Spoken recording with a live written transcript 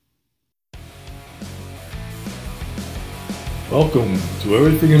Welcome to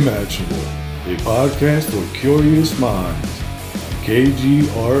Everything Imaginable, a podcast for curious minds on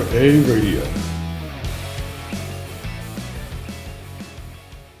KGRA Radio.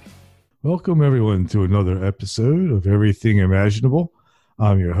 Welcome, everyone, to another episode of Everything Imaginable.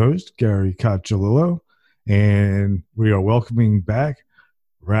 I'm your host, Gary Cacciolillo, and we are welcoming back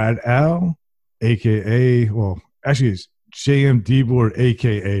Rad Al, a.k.a., well, actually, it's JM D-Board,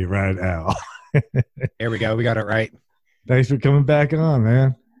 a.k.a. Rad Al. There we go. We got it right. Thanks for coming back on,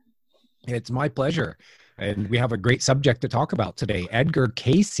 man. It's my pleasure. And we have a great subject to talk about today. Edgar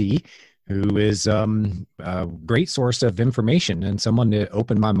Cayce, who is a great source of information and someone that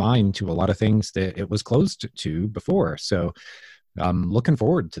opened my mind to a lot of things that it was closed to before. So I'm looking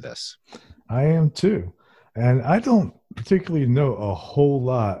forward to this. I am too. And I don't particularly know a whole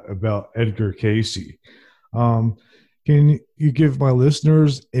lot about Edgar Cayce. Can you give my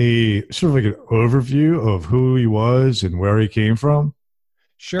listeners a sort of like an overview of who he was and where he came from?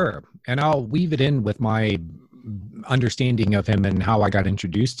 Sure. And I'll weave it in with my understanding of him and how I got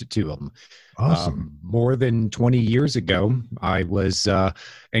introduced to him. Awesome. More than 20 years ago, I was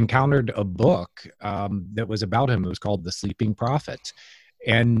encountered a book that was about him. It was called The Sleeping Prophet.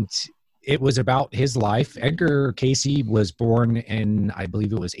 And it was about his life. Edgar Cayce was born in, I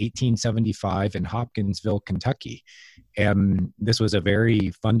believe it was 1875 in Hopkinsville, Kentucky. And this was a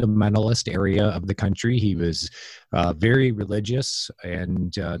very fundamentalist area of the country. He was very religious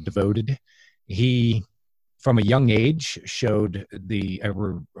and devoted. He, from a young age, showed a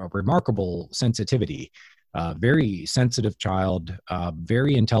remarkable sensitivity. Very sensitive child,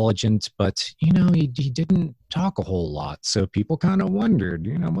 very intelligent, but, he didn't talk a whole lot. So people kind of wondered,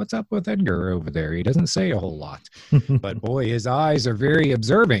 what's up with Edgar over there? He doesn't say a whole lot. But boy, his eyes are very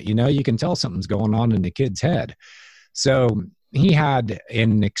observant. You can tell something's going on in the kid's head. So he had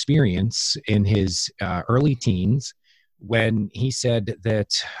an experience in his early teens when he said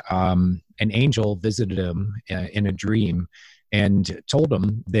that an angel visited him in a dream and told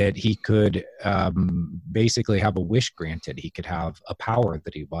him that he could basically have a wish granted. He could have a power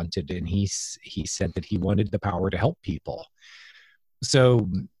that he wanted, and he said that he wanted the power to help people. So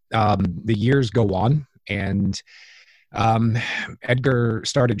the years go on, and Edgar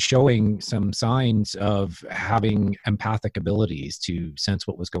started showing some signs of having empathic abilities to sense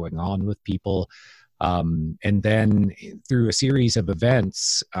what was going on with people. And then through a series of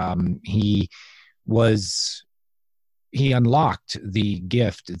events, he unlocked the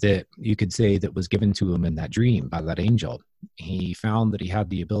gift that you could say that was given to him in that dream by that angel. He found that he had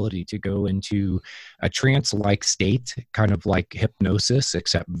the ability to go into a trance-like state, kind of like hypnosis,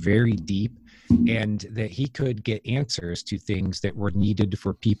 except very deep, and that he could get answers to things that were needed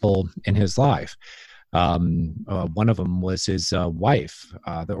for people in his life. One of them was his wife,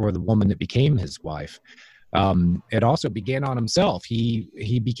 or the woman that became his wife. It also began on himself.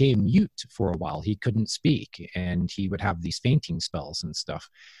 He became mute for a while. He couldn't speak, and he would have these fainting spells and stuff.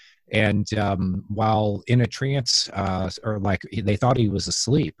 And while in a trance, or like they thought he was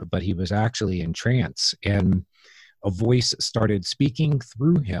asleep, but he was actually in trance, and a voice started speaking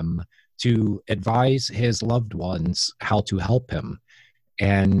through him to advise his loved ones how to help him.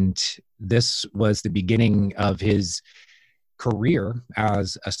 And this was the beginning of his career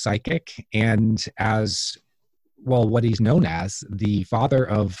as a psychic and as, well, what he's known as the father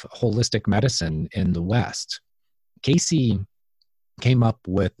of holistic medicine in the West. Cayce came up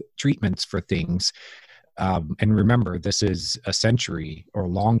with treatments for things. And remember, this is a century or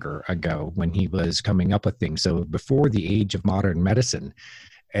longer ago when he was coming up with things. So before the age of modern medicine,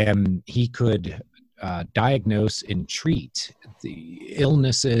 he could diagnose and treat the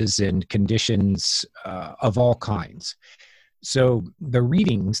illnesses and conditions of all kinds. So the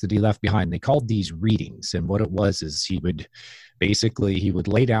readings that he left behind, they called these readings. And what it was is he would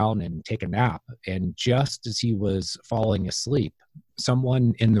lay down and take a nap. And just as he was falling asleep,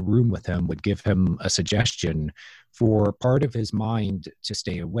 someone in the room with him would give him a suggestion for part of his mind to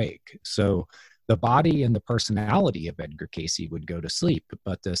stay awake. So the body and the personality of Edgar Cayce would go to sleep,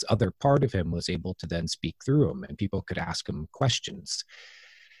 but this other part of him was able to then speak through him, and people could ask him questions.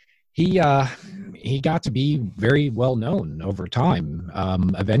 He got to be very well known over time,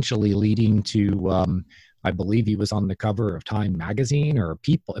 eventually leading to, I believe he was on the cover of Time magazine or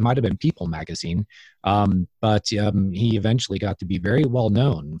People. It might have been People magazine, but he eventually got to be very well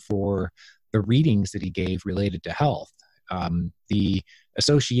known for the readings that he gave related to health. The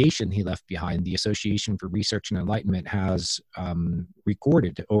association he left behind, the Association for Research and Enlightenment, has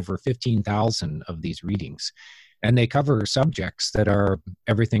recorded over 15,000 of these readings. And they cover subjects that are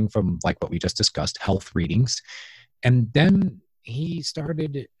everything from, like what we just discussed, health readings. And then he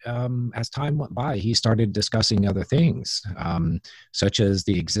started, as time went by, he started discussing other things, such as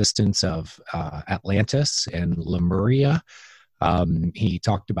the existence of Atlantis and Lemuria. He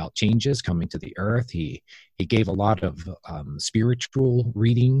talked about changes coming to the earth. He gave a lot of spiritual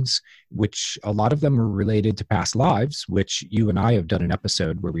readings, which a lot of them are related to past lives, which you and I have done an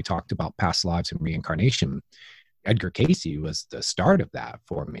episode where we talked about past lives and reincarnation. Edgar Cayce was the start of that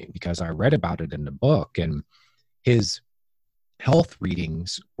for me because I read about it in the book, and his health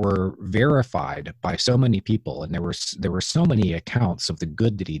readings were verified by so many people, and there were so many accounts of the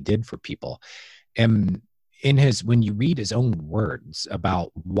good that he did for people. And when you read his own words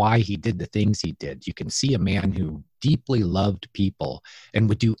about why he did the things he did, you can see a man who deeply loved people and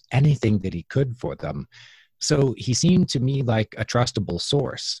would do anything that he could for them. So he seemed to me like a trustable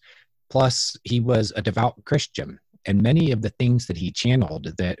source. Plus, he was a devout Christian, and many of the things that he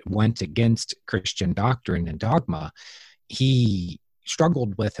channeled that went against Christian doctrine and dogma, he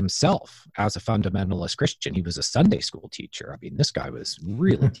struggled with himself as a fundamentalist Christian. He was a Sunday school teacher. I mean, this guy was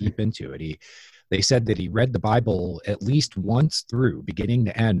really deep into it. They said that he read the Bible at least once through, beginning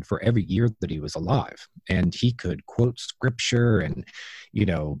to end, for every year that he was alive. And he could quote scripture and,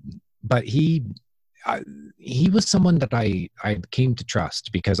 but he was someone that I came to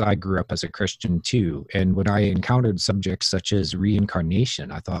trust because I grew up as a Christian too. And when I encountered subjects such as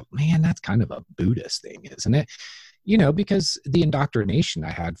reincarnation, I thought, man, that's kind of a Buddhist thing, isn't it? Because the indoctrination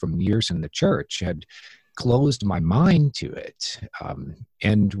I had from years in the church had closed my mind to it.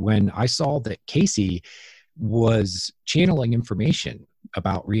 And when I saw that Cayce was channeling information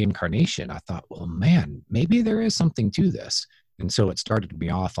about reincarnation, I thought, well, man, maybe there is something to this. And so it started me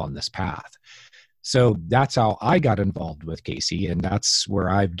off on this path. So that's how I got involved with Cayce, and that's where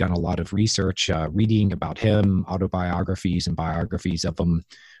I've done a lot of research, reading about him, autobiographies and biographies of him.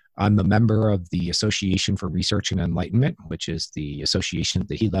 I'm a member of the Association for Research and Enlightenment, which is the association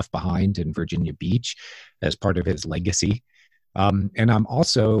that he left behind in Virginia Beach as part of his legacy. And I'm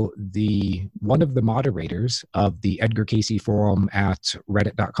also one of the moderators of the Edgar Cayce Forum at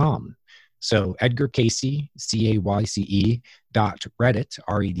reddit.com. So Edgar Cayce, Cayce, .reddit,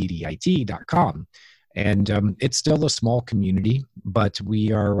 reddit.com. And it's still a small community, but we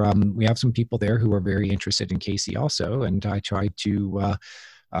have some people there who are very interested in Cayce also, and I try to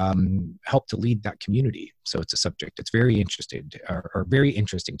help to lead that community. So it's a subject that's very very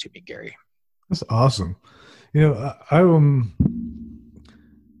interesting to me, Gary. That's awesome.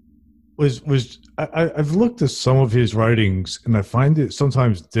 I've looked at some of his writings, and I find it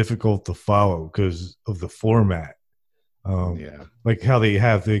sometimes difficult to follow because of the format. Like how they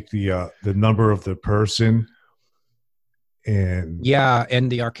have the number of the person. And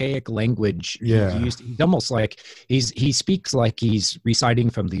the archaic language he used. He's almost like he speaks like he's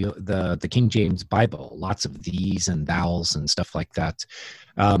reciting from the King James Bible, lots of these and thous and stuff like that.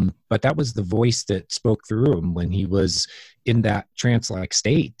 But that was the voice that spoke through him when he was in that trance-like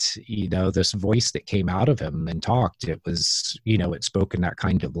state. This voice that came out of him and talked, it was, it spoke in that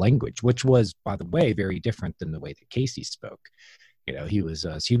kind of language, which was, by the way, very different than the way that Cayce spoke. He was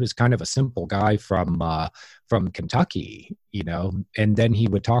kind of a simple guy from Kentucky, and then he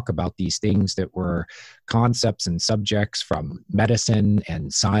would talk about these things that were concepts and subjects from medicine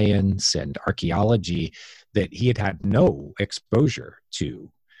and science and archaeology that he had had no exposure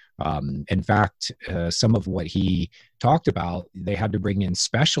to. In fact, some of what he talked about, they had to bring in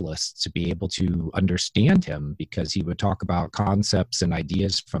specialists to be able to understand him, because he would talk about concepts and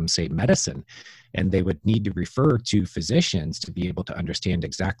ideas from, say, medicine, and they would need to refer to physicians to be able to understand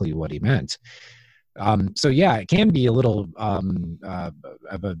exactly what he meant. It can be a little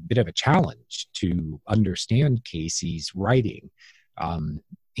of a bit of a challenge to understand Cayce's writing.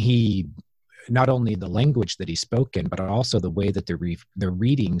 He not only the language that he spoke in, but also the way that the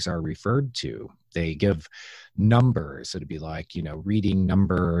readings are referred to. They give numbers. It'd be like, reading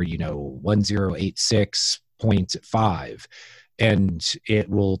number, 1086.5. And it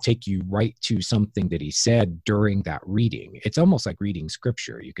will take you right to something that he said during that reading. It's almost like reading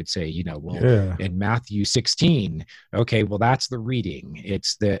scripture. You could say, in Matthew 16, okay, well, that's the reading.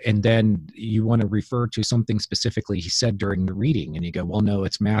 And then you want to refer to something specifically he said during the reading. And you go, well, no,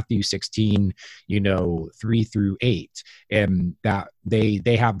 it's Matthew 16, 3-8. And that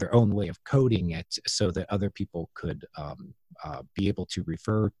they have their own way of coding it so that other people could be able to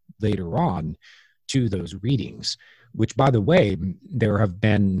refer later on to those readings. Which, by the way, there have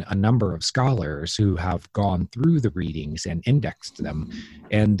been a number of scholars who have gone through the readings and indexed them,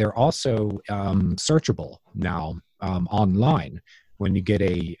 and they're also searchable now online, when you get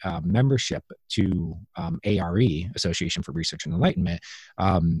a membership to ARE, Association for Research and Enlightenment,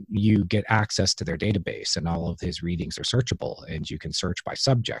 you get access to their database, and all of his readings are searchable, and you can search by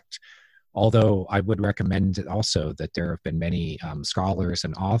subject. Although I would recommend also that there have been many scholars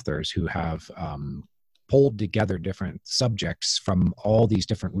and authors who have pulled together different subjects from all these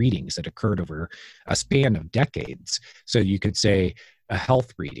different readings that occurred over a span of decades. So you could say a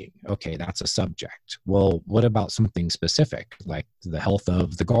health reading, okay, that's a subject. Well, what about something specific, like the health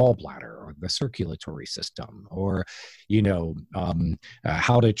of the gallbladder or the circulatory system, or,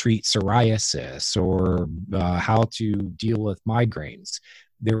 how to treat psoriasis, or how to deal with migraines?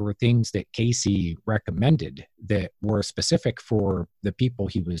 There were things that Casey recommended that were specific for the people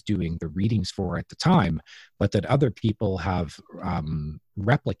he was doing the readings for at the time, but that other people have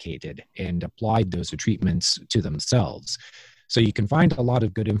replicated and applied those treatments to themselves. So you can find a lot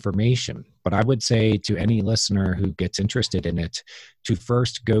of good information, but I would say to any listener who gets interested in it to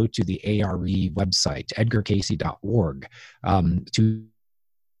first go to the ARE website, edgarcayce.org, to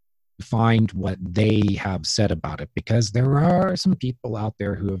find what they have said about it, because there are some people out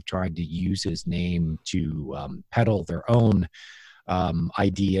there who have tried to use his name to peddle their own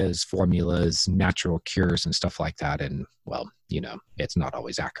ideas, formulas, natural cures, and stuff like that. And, well, it's not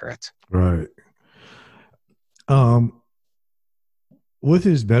always accurate. Right. With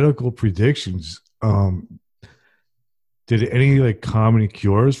his medical predictions, did any common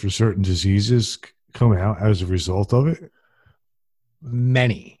cures for certain diseases come out as a result of it?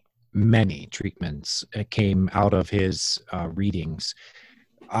 Many treatments came out of his readings.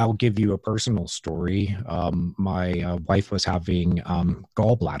 I'll give you a personal story. My wife was having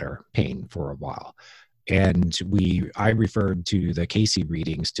gallbladder pain for a while, and I referred to the Casey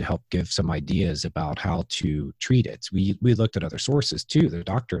readings to help give some ideas about how to treat it. We looked at other sources too. The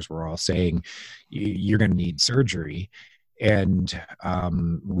doctors were all saying you're going to need surgery. And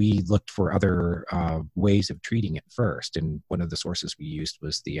we looked for other ways of treating it first. And one of the sources we used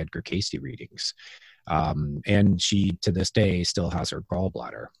was the Edgar Cayce readings. And she, to this day, still has her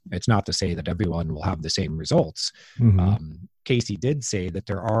gallbladder. It's not to say that everyone will have the same results. Mm-hmm. Casey did say that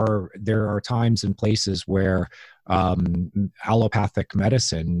there are times and places where allopathic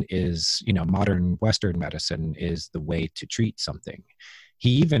medicine is, modern Western medicine is the way to treat something. He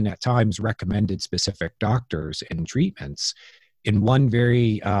even at times recommended specific doctors and treatments. In one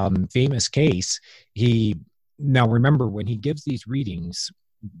very famous case, now remember, when he gives these readings,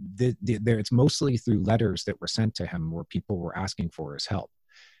 it's mostly through letters that were sent to him where people were asking for his help.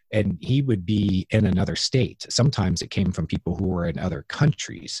 And he would be in another state. Sometimes it came from people who were in other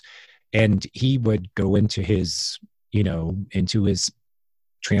countries. And he would go into his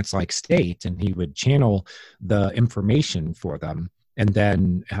trance-like state, and he would channel the information for them. And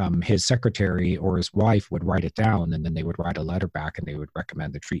then his secretary or his wife would write it down, and then they would write a letter back, and they would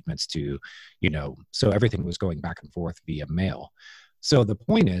recommend the treatments to, so everything was going back and forth via mail. So the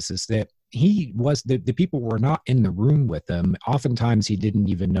point is that the people were not in the room with him. Oftentimes he didn't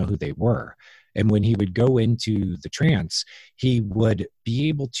even know who they were. And when he would go into the trance, he would be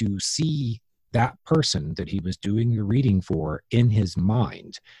able to see that person that he was doing the reading for in his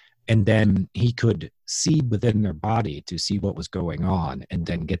mind. And then he could see within their body to see what was going on, and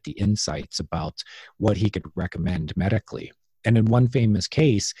then get the insights about what he could recommend medically. And in one famous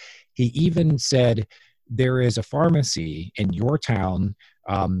case, he even said, there is a pharmacy in your town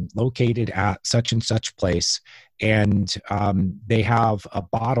located at such and such place, and they have a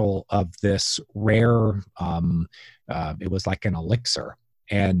bottle of this rare, it was like an elixir.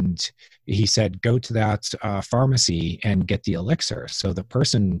 And he said, go to that pharmacy and get the elixir. So the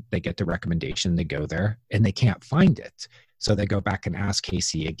person, they get the recommendation, they go there and they can't find it. So they go back and ask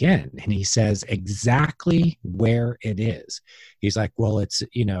Casey again. And he says exactly where it is. He's like, well, it's,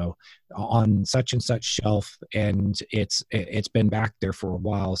 on such and such shelf, and it's been back there for a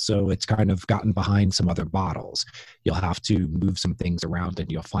while. So it's kind of gotten behind some other bottles. You'll have to move some things around and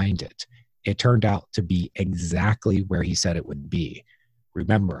you'll find it. It turned out to be exactly where he said it would be.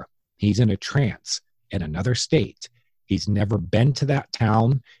 Remember, he's in a trance in another state. He's never been to that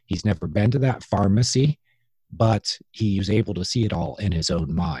town. He's never been to that pharmacy, but he was able to see it all in his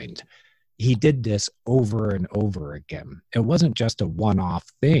own mind. He did this over and over again. It wasn't just a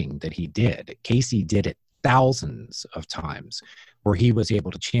one-off thing that he did. Casey did it thousands of times, where he was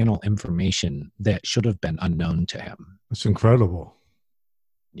able to channel information that should have been unknown to him. It's incredible.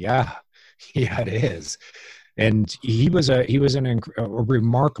 Yeah, it is. And he was a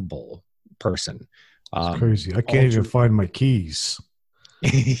remarkable person. It's crazy. I can't even find my keys.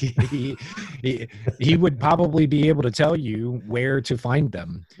 he, he would probably be able to tell you where to find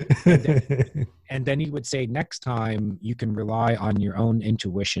them. And then he would say, next time you can rely on your own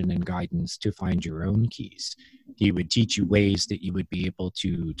intuition and guidance to find your own keys. He would teach you ways that you would be able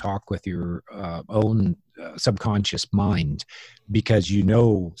to talk with your own subconscious mind, because you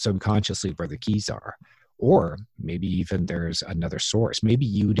know subconsciously where the keys are. Or maybe even there's another source. Maybe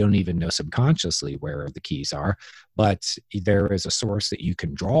you don't even know subconsciously where the keys are, but there is a source that you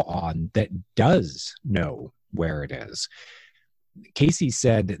can draw on that does know where it is. Casey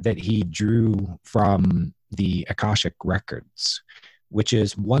said that he drew from the Akashic Records, which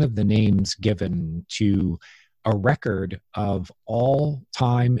is one of the names given to a record of all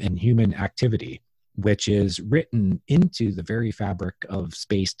time and human activity, which is written into the very fabric of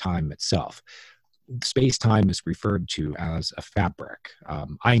space-time itself. Space-time is referred to as a fabric.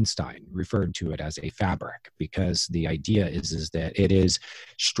 Einstein referred to it as a fabric because the idea is that it is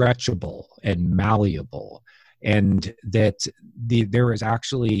stretchable and malleable, and that there is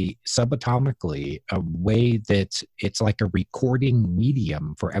actually subatomically a way that it's like a recording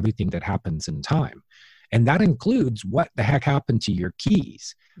medium for everything that happens in time. And that includes what the heck happened to your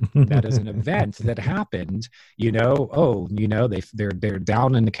keys. That is an event that happened, they're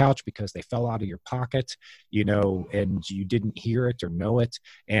down in the couch because they fell out of your pocket, and you didn't hear it or know it,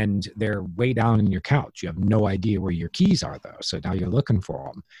 and they're way down in your couch. You have no idea where your keys are, though, so now you're looking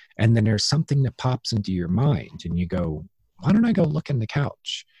for them. And then there's something that pops into your mind, and you go, why don't I go look in the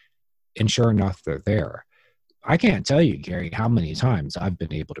couch? And sure enough, they're there. I can't tell you, Gary, how many times I've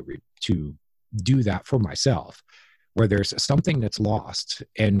been able to do that for myself, where there's something that's lost.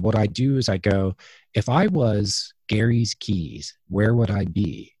 And what I do is I go, if I was Gary's keys, where would I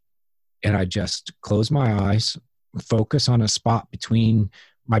be? And I just close my eyes, focus on a spot between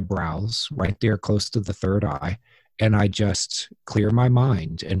my brows, right there close to the third eye, and I just clear my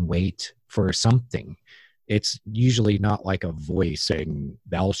mind and wait for something. It's usually not like a voice saying,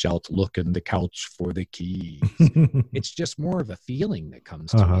 thou shalt look in the couch for the keys. It's just more of a feeling that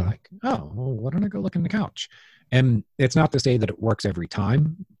comes to me like, oh, well, why don't I go look in the couch? And it's not to say that it works every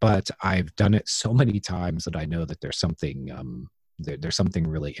time, but I've done it so many times that I know that there's something there's something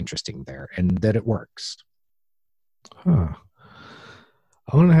really interesting there, and that it works. I'm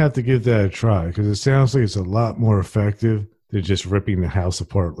gonna have to give that a try, because it sounds like it's a lot more effective than just ripping the house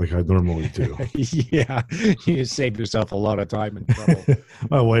apart like I normally do. Yeah, you save yourself a lot of time and trouble.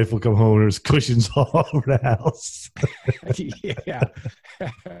 My wife will come home and there's cushions all over the house. Yeah.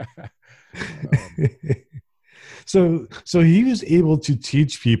 So he was able to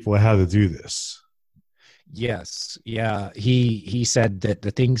teach people how to do this. Yes. Yeah. He said that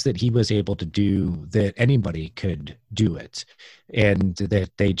the things that he was able to do, that anybody could do it, and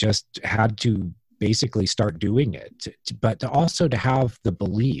that they just had to basically start doing it, but also to have the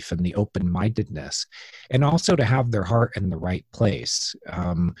belief and the open-mindedness, and also to have their heart in the right place.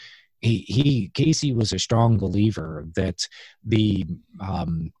 Casey was a strong believer that the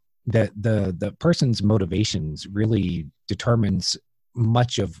person's motivations really determines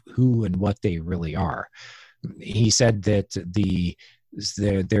much of who and what they really are. He said that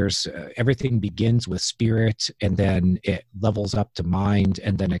there's everything begins with spirit, and then it levels up to mind,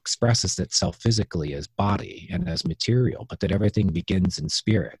 and then expresses itself physically as body and as material, but that everything begins in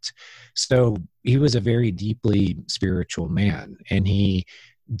spirit. So he was a very deeply spiritual man, and he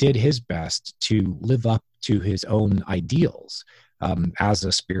did his best to live up to his own ideals as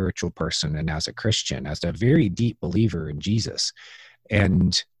a spiritual person and as a Christian, as a very deep believer in Jesus.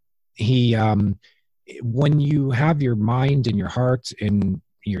 And he when you have your mind and your heart and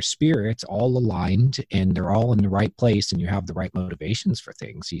your spirit all aligned, and they're all in the right place, and you have the right motivations for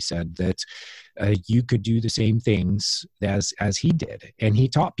things, he said that you could do the same things as he did, and he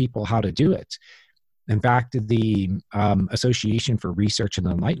taught people how to do it. In fact, the Association for Research and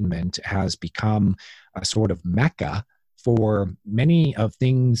Enlightenment has become a sort of mecca for many of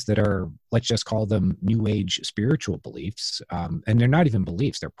things that are, let's just call them New Age spiritual beliefs. And they're not even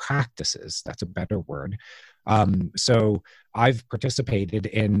beliefs, they're practices. That's a better word. So I've participated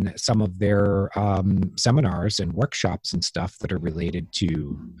in some of their seminars and workshops and stuff that are related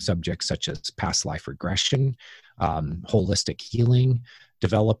to subjects such as past life regression, holistic healing,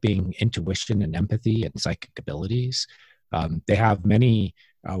 developing intuition and empathy and psychic abilities. They have many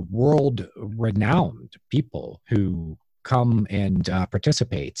world-renowned people who come and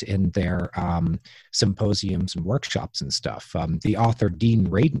participate in their symposiums and workshops and stuff. The author Dean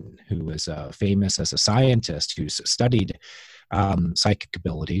Radin, who is famous as a scientist who's studied psychic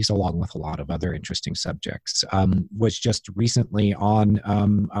abilities along with a lot of other interesting subjects, was just recently on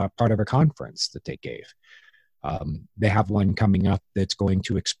part of a conference that they gave. They have one coming up that's going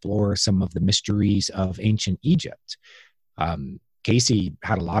to explore some of the mysteries of ancient Egypt. Casey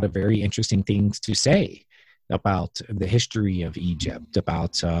had a lot of very interesting things to say about the history of Egypt,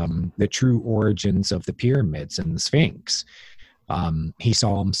 about the true origins of the pyramids and the Sphinx. He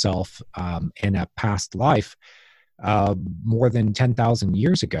saw himself in a past life more than 10,000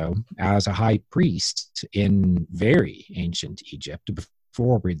 years ago as a high priest in very ancient Egypt,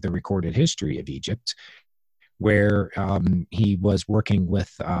 before the recorded history of Egypt, where he was working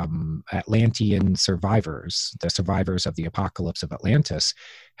with Atlantean survivors. The survivors of the apocalypse of Atlantis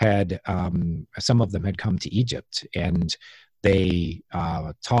some of them had come to Egypt, and they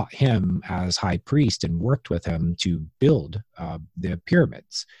taught him as high priest and worked with him to build the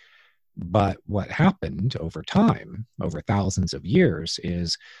pyramids. But what happened over time, over thousands of years,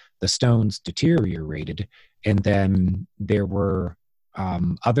 is the stones deteriorated, and then there were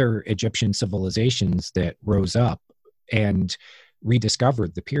other Egyptian civilizations that rose up and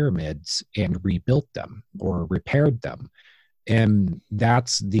rediscovered the pyramids and rebuilt them or repaired them. And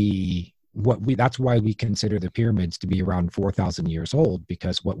that's why we consider the pyramids to be around 4,000 years old,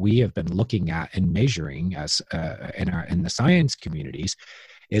 because what we have been looking at and measuring as in the science communities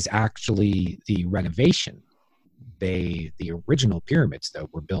is actually the renovation. The original pyramids, though,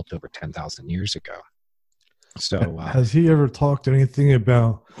 were built over 10,000 years ago. So has he ever talked anything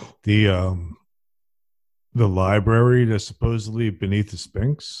about the library that's supposedly beneath the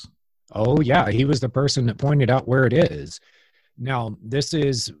Sphinx? Oh yeah, he was the person that pointed out where it is. Now, this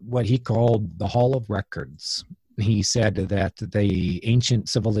is what he called the Hall of Records. He said that the ancient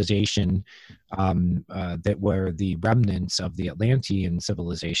civilization that were the remnants of the Atlantean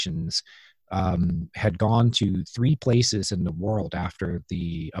civilizations had gone to 3 places in the world after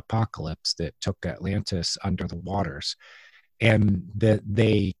the apocalypse that took Atlantis under the waters. And that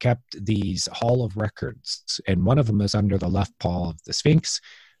they kept these Hall of Records. And one of them is under the left paw of the Sphinx.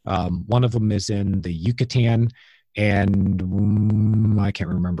 One of them is in the Yucatan. And I can't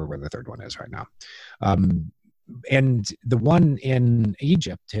remember where the third one is right now. And the one in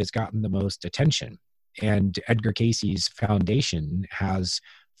Egypt has gotten the most attention. And Edgar Cayce's foundation has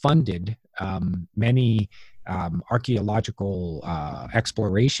funded many archaeological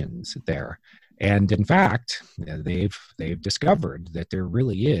explorations there. And in fact, they've discovered that there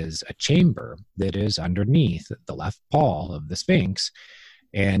really is a chamber that is underneath the left paw of the Sphinx.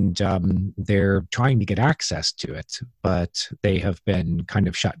 And they're trying to get access to it, but they have been kind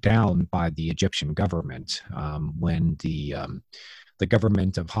of shut down by the Egyptian government when the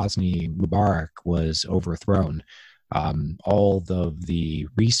government of Hosni Mubarak was overthrown. All of the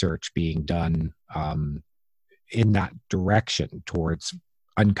research being done in that direction towards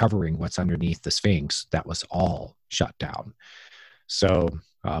uncovering what's underneath the Sphinx, that was all shut down. So,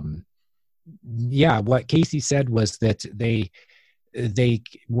 what Cayce said was that they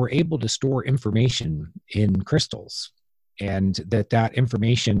were able to store information in crystals, and that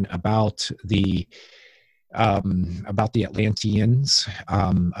information about the Atlanteans,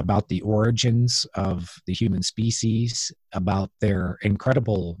 about the origins of the human species, about their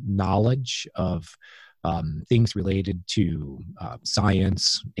incredible knowledge of things related to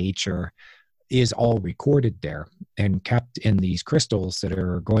science, nature, is all recorded there and kept in these crystals that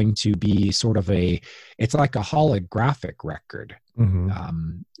are going to be sort of it's like a holographic record.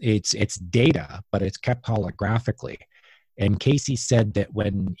 Mm-hmm. It's data, but it's kept holographically. And Cayce said that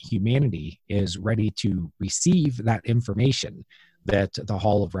when humanity is ready to receive that information, that the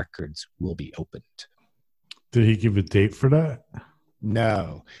Hall of Records will be opened. Did he give a date for that?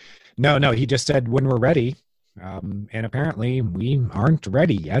 No. He just said when we're ready. And apparently we aren't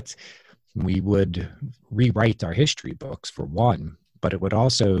ready yet. We would rewrite our history books, for one, but it would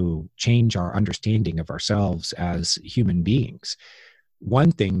also change our understanding of ourselves as human beings.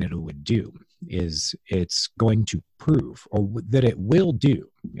 One thing that it would do is it's going to prove, or that it will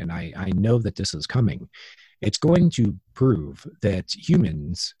do, and I know that this is coming, it's going to prove that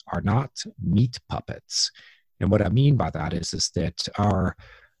humans are not meat puppets. And what I mean by that is that our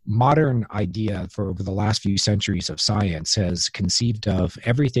modern idea for over the last few centuries of science has conceived of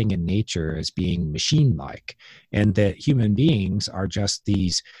everything in nature as being machine-like, and that human beings are just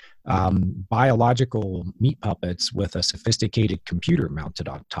these biological meat puppets with a sophisticated computer mounted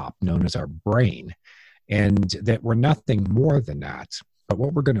on top known as our brain, and that we're nothing more than that. But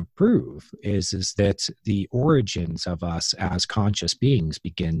what we're going to prove is that the origins of us as conscious beings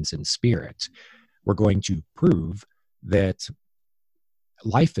begins in spirit. We're going to prove that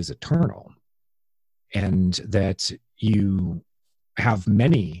life is eternal, and that you have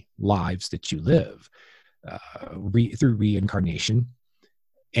many lives that you live through reincarnation,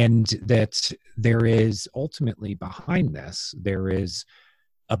 and that there is ultimately behind this, there is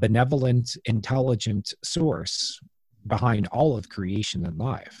a benevolent, intelligent source behind all of creation and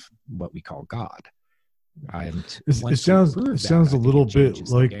life, what we call God. And it sounds a little bit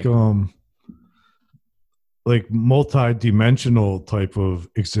like multi-dimensional type of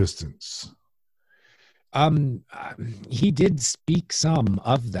existence. He did speak some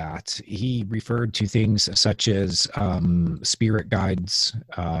of that. He referred to things such as spirit guides,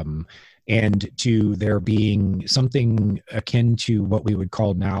 and to there being something akin to what we would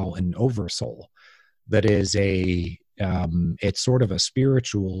call now an oversoul. That is it's sort of a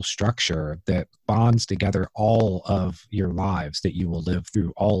spiritual structure that bonds together all of your lives that you will live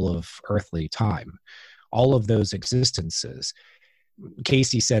through all of earthly time, all of those existences.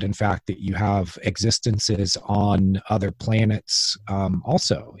 Casey said, in fact, that you have existences on other planets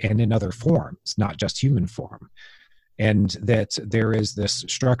also, and in other forms, not just human form. And that there is this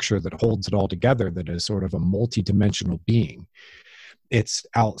structure that holds it all together that is sort of a multidimensional being. It's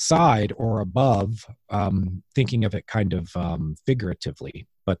outside or above, thinking of it kind of figuratively,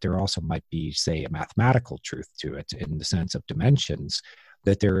 but there also might be, say, a mathematical truth to it in the sense of dimensions,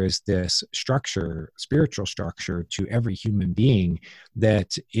 that there is this structure, spiritual structure to every human being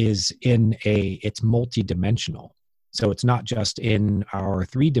that is it's multidimensional. So it's not just in our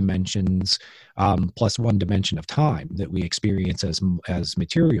 3 dimensions plus 1 dimension of time that we experience as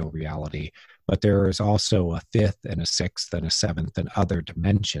material reality, but there is also a 5th and a 6th and a 7th and other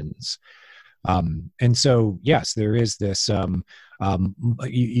dimensions. And so, yes, there is this,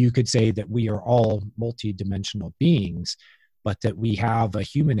 you could say that we are all multidimensional beings, but that we have a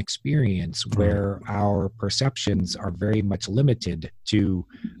human experience where our perceptions are very much limited to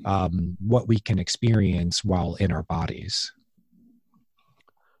what we can experience while in our bodies.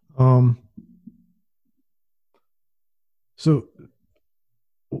 So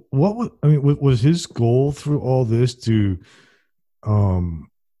was his goal through all this to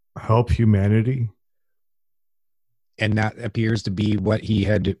help humanity? And that appears to be what he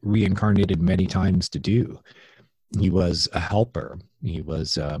had reincarnated many times to do. He was a helper. He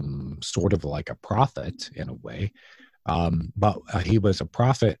was sort of like a prophet in a way. But he was a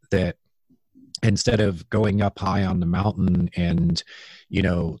prophet that instead of going up high on the mountain and,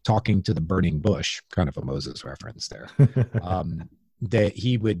 talking to the burning bush, kind of a Moses reference there, that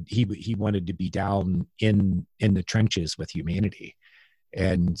he wanted to be down in the trenches with humanity.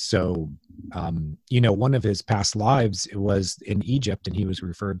 And so, one of his past lives was in Egypt, and he was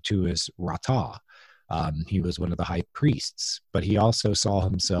referred to as Rata. He was one of the high priests, but he also saw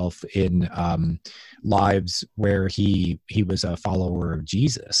himself in lives where he was a follower of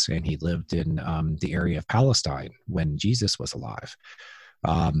Jesus, and he lived in the area of Palestine when Jesus was alive.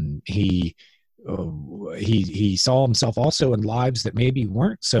 He saw himself also in lives that maybe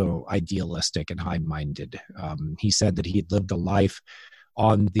weren't so idealistic and high-minded. He said that he had lived a life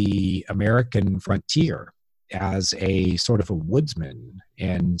on the American frontier as a sort of a woodsman,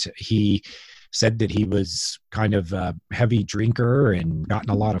 and he said that he was kind of a heavy drinker and got in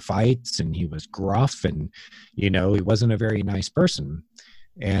a lot of fights, and he was gruff, and he wasn't a very nice person.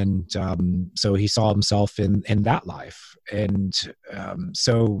 And so he saw himself in that life. And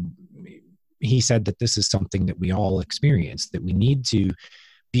so he said that this is something that we all experience, that we need to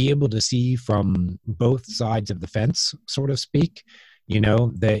be able to see from both sides of the fence, so to speak,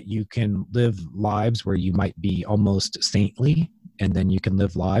 that you can live lives where you might be almost saintly, and then you can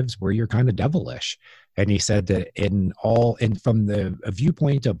live lives where you're kind of devilish. And he said that from the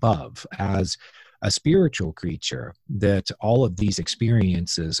viewpoint above, as a spiritual creature, that all of these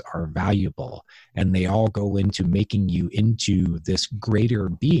experiences are valuable, and they all go into making you into this greater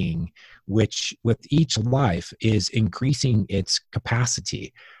being, which with each life is increasing its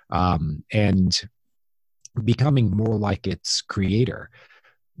capacity and becoming more like its creator.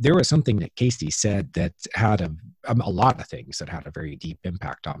 There was something that Casey said that had a lot of things that had a very deep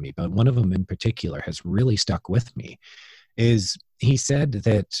impact on me, but one of them in particular has really stuck with me. Is he said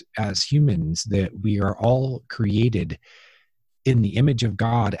that as humans, that we are all created in the image of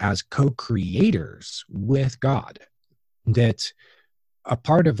God as co-creators with God, that a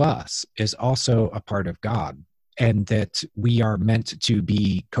part of us is also a part of God, and that we are meant to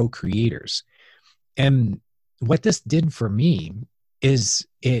be co-creators. And what this did for me is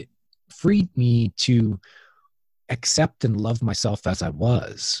it freed me to accept and love myself as I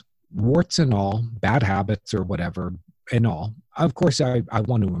was, warts and all, bad habits or whatever and all. Of course, I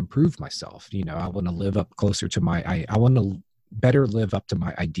want to improve myself. I want to live up closer to I want to better live up to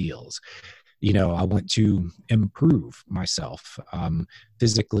my ideals. I want to improve myself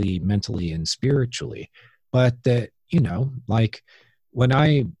physically, mentally, and spiritually. But that, when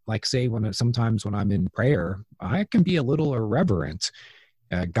I like say sometimes when I'm in prayer, I can be a little irreverent.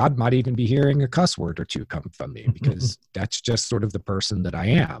 God might even be hearing a cuss word or two come from me because that's just sort of the person that I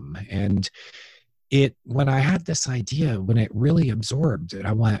am. And when I had this idea, when it really absorbed it,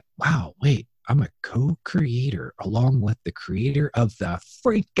 I went, wow, wait, I'm a co-creator along with the creator of the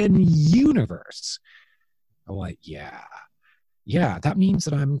freaking universe. I went, yeah, that means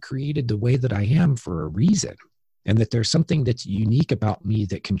that I'm created the way that I am for a reason, and that there's something that's unique about me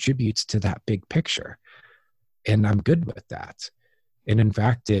that contributes to that big picture. And I'm good with that. And in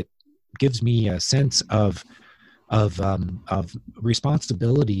fact, it gives me a sense of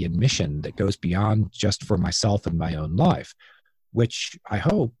responsibility and mission that goes beyond just for myself and my own life, which I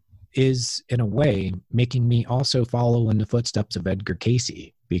hope is in a way making me also follow in the footsteps of Edgar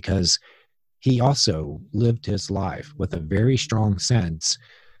Cayce, because he also lived his life with a very strong sense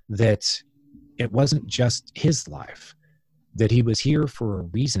that it wasn't just his life, that he was here for a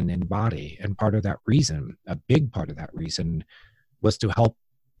reason in body. And part of that reason, a big part of that reason, was to help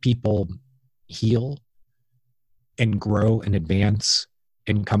people heal and grow and advance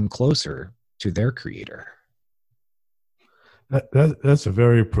and come closer to their creator. That's a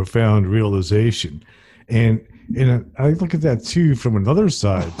very profound realization. And I look at that too from another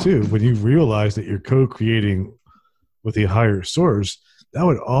side too. When you realize that you're co-creating with the higher source, that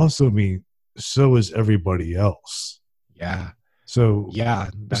would also mean so is everybody else. Yeah. So yeah,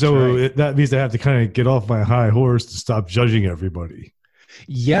 that means I have to kind of get off my high horse to stop judging everybody.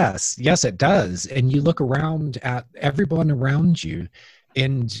 Yes, it does. And you look around at everyone around you,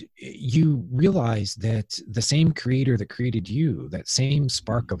 and you realize that the same creator that created you, that same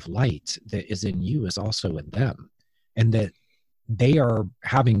spark of light that is in you, is also in them, and that they are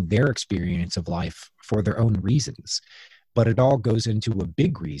having their experience of life for their own reasons. But it all goes into a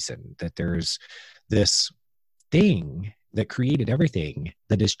big reason, that there's this thing that created everything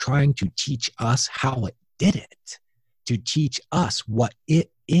that is trying to teach us how it did it, to teach us what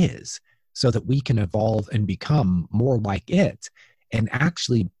it is, so that we can evolve and become more like it and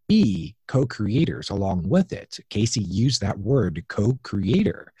actually be co-creators along with it. Cayce used that word,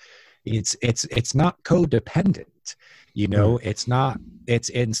 co-creator. It's not codependent, it's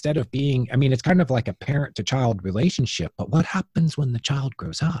instead of being, it's kind of like a parent to child relationship, but what happens when the child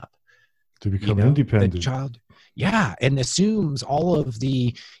grows up? To become independent. The child, and assumes all of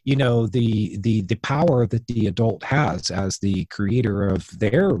the the power that the adult has as the creator of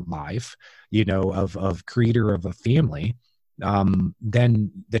their life, of creator of a family.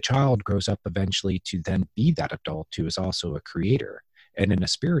 Then the child grows up eventually to then be that adult who is also a creator. And in a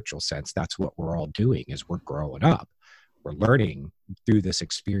spiritual sense, that's what we're all doing, is we're growing up, we're learning through this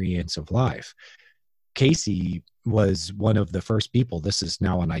experience of life. Cayce was one of the first people, this is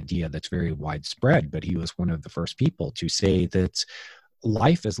now an idea that's very widespread, but he was one of the first people to say that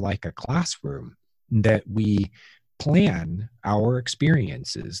life is like a classroom, that we plan our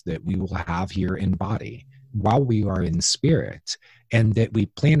experiences that we will have here in body while we are in spirit, and that we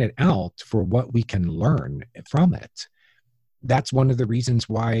plan it out for what we can learn from it. That's one of the reasons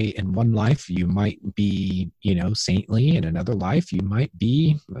why in one life you might be, saintly, in another life you might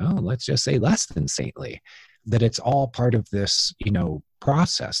be, well, let's just say less than saintly. That it's all part of this,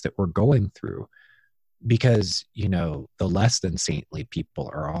 process that we're going through, because, the less than saintly people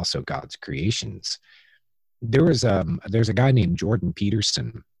are also God's creations. There's a guy named Jordan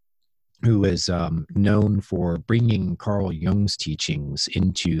Peterson who is known for bringing Carl Jung's teachings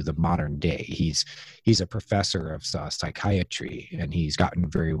into the modern day. He's a professor of psychiatry, and he's gotten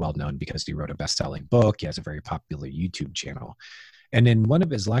very well known because he wrote a best-selling book. He has a very popular YouTube channel. And in one of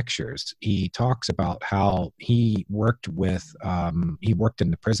his lectures, he talks about how he worked in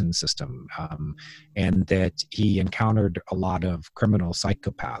the prison system, and that he encountered a lot of criminal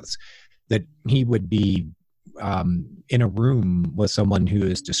psychopaths, that he would be in a room with someone who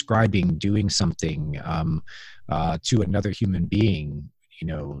is describing doing something to another human being,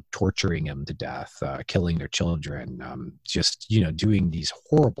 torturing them to death, killing their children, doing these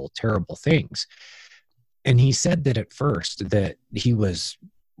horrible, terrible things. And he said that at first that he was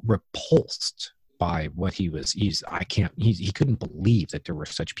repulsed by what he couldn't believe that there were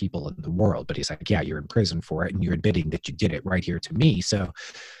such people in the world. But he's like, yeah, you're in prison for it, and you're admitting that you did it right here to me. So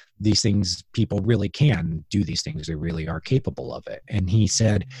these things, people really can do these things. They really are capable of it. And he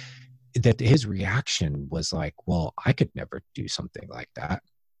said that his reaction was like, well, I could never do something like that.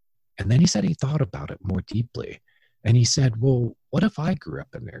 And then he said he thought about it more deeply. And he said, well, what if I grew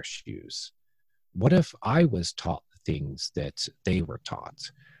up in their shoes? What if I was taught the things that they were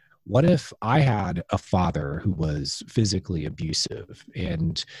taught? what if I had a father who was physically abusive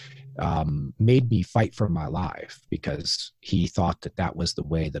and made me fight for my life because he thought that that was the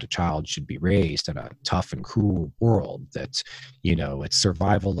way that a child should be raised in a tough and cruel world, that, you know, it's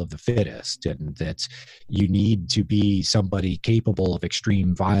survival of the fittest, and that you need to be somebody capable of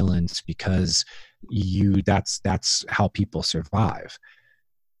extreme violence because that's how people survive.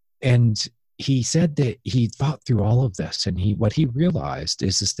 And he said that he thought through all of this, and what he realized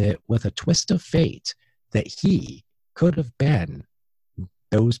is that with a twist of fate, that he could have been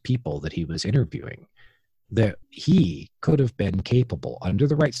those people that he was interviewing, that he could have been capable under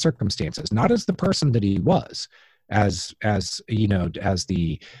the right circumstances, not as the person that he was, as you know, as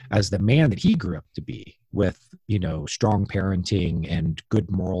the man that he grew up to be, with, you know, strong parenting and good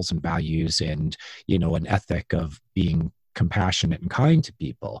morals and values, and, you know, an ethic of being compassionate and kind to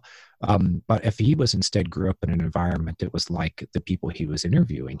people. But if he was instead grew up in an environment that was like the people he was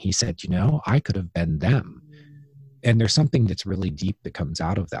interviewing, he said, you know, I could have been them. And there's something that's really deep that comes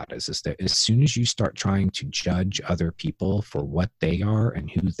out of that, is that as soon as you start trying to judge other people for what they are and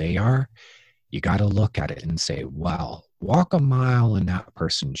who they are, you got to look at it and say, well, walk a mile in that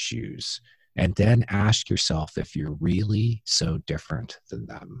person's shoes, and then ask yourself if you're really so different than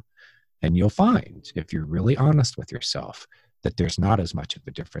them. And you'll find, if you're really honest with yourself, that there's not as much of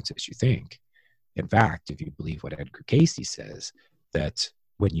a difference as you think. In fact, if you believe what Edgar Cayce says, that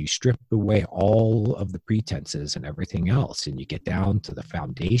when you strip away all of the pretenses and everything else, and you get down to the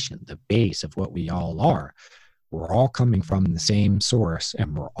foundation, the base of what we all are, we're all coming from the same source,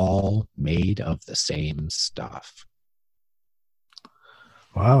 and we're all made of the same stuff.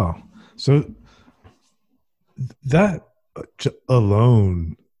 Wow. So that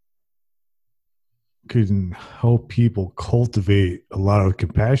alone can help people cultivate a lot of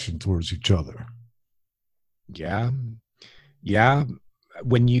compassion towards each other. Yeah. Yeah.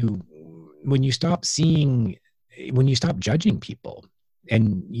 When you stop seeing, when you stop judging people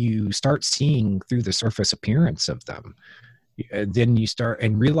and you start seeing through the surface appearance of them, then you start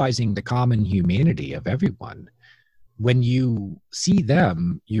and realizing the common humanity of everyone. When you see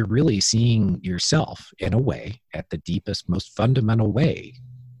them, you're really seeing yourself in a way, at the deepest, most fundamental way.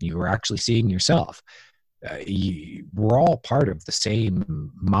 You are actually seeing yourself. We're all part of the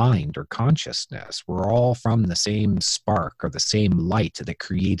same mind or consciousness. We're all from the same spark or the same light that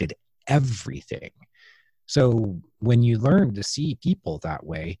created everything. So when you learn to see people that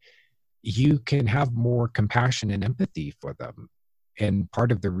way, you can have more compassion and empathy for them. And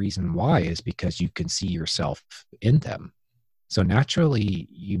part of the reason why is because you can see yourself in them. So naturally,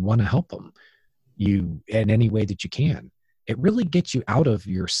 you want to help them in any way that you can. It really gets you out of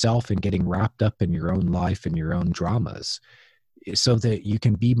yourself and getting wrapped up in your own life and your own dramas, so that you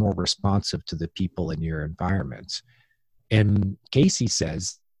can be more responsive to the people in your environment. And Cayce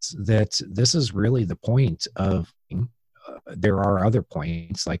says that this is really the point of, there are other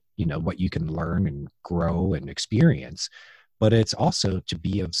points, like, you know, what you can learn and grow and experience, but it's also to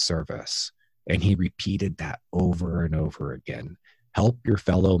be of service. And he repeated that over and over again. Help your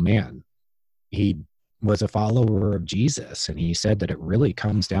fellow man. He was a follower of Jesus, and he said that it really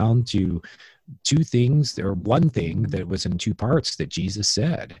comes down to two things, or one thing that was in two parts that Jesus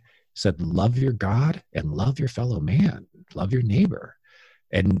said, love your God and love your fellow man, love your neighbor.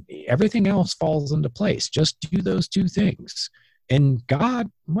 And everything else falls into place. Just do those two things. And God,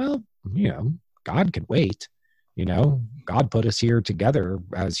 well, you know, God can wait. You know, God put us here together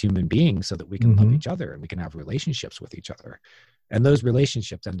as human beings so that we can love each other and we can have relationships with each other. And those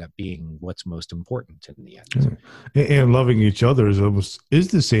relationships end up being what's most important in the end. And loving each other is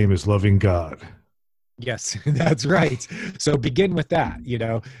the same as loving God. Yes, that's right. So begin with that. You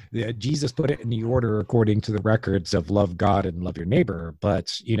know, Jesus put it in the order according to the records of love God and love your neighbor.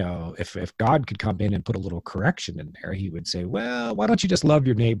 But, you know, if God could come in and put a little correction in there, he would say, well, why don't you just love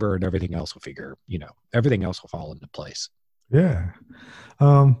your neighbor, and everything else will everything else will fall into place. Yeah.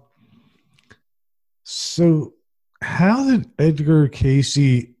 So how did Edgar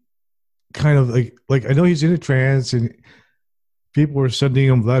Cayce kind of like I know he's in a trance and people were sending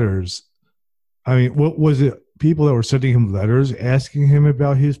him letters. I mean, what was it? People that were sending him letters asking him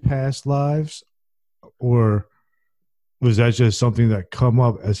about his past lives, or was that just something that come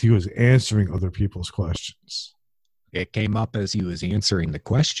up as he was answering other people's questions? It came up as he was answering the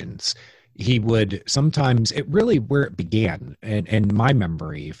questions. He would sometimes, it really, where it began, and my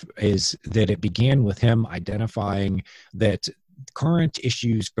memory is that it began with him identifying that current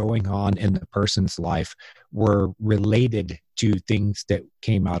issues going on in the person's life were related to things that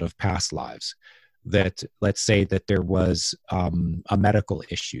came out of past lives. That, let's say that there was a medical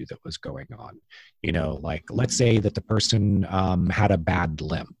issue that was going on, you know, like let's say that the person had a bad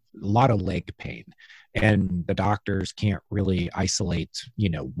limp, a lot of leg pain. And the doctors can't really isolate,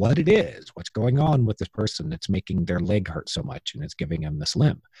 what it is, what's going on with this person that's making their leg hurt so much and it's giving them this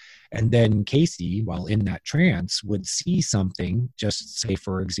limp. And then Casey, while in that trance, would see something, just say,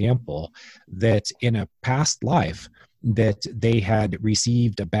 for example, that in a past life, that they had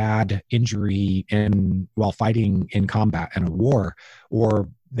received a bad injury while fighting in combat in a war, or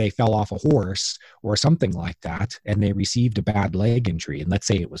they fell off a horse or something like that, and they received a bad leg injury, and let's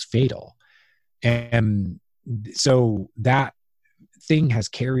say it was fatal. And so that thing has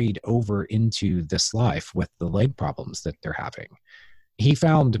carried over into this life with the leg problems that they're having. He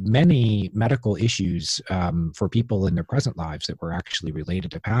found many medical issues for people in their present lives that were actually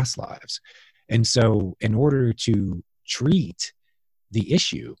related to past lives. And so in order to treat the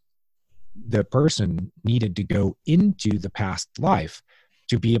issue, the person needed to go into the past life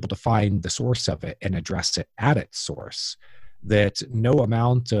to be able to find the source of it and address it at its source. That no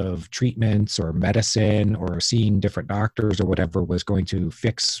amount of treatments or medicine or seeing different doctors or whatever was going to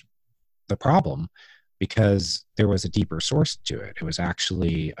fix the problem, because there was a deeper source to it. It was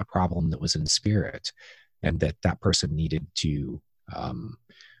actually a problem that was in spirit, and that person needed to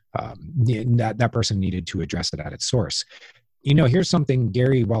that person needed to address it at its source. Here's something,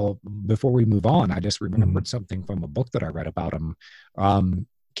 Gary, before we move on, I just remembered something from a book that I read about him.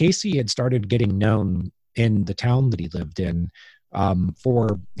 Casey had started getting known in the town that he lived in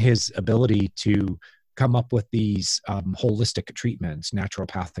for his ability to come up with these holistic treatments,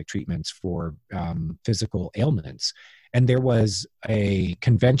 naturopathic treatments for physical ailments. And there was a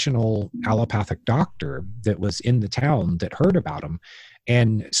conventional allopathic doctor that was in the town that heard about him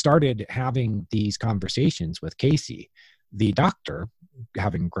and started having these conversations with Casey. The doctor,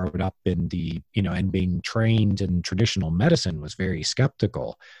 having grown up in and being trained in traditional medicine, was very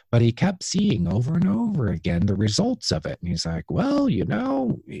skeptical, but he kept seeing over and over again the results of it. And he's like, well, you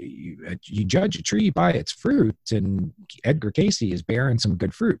judge a tree by its fruit, and Edgar Casey is bearing some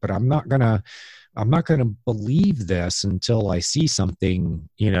good fruit, but I'm not going to believe this until I see something,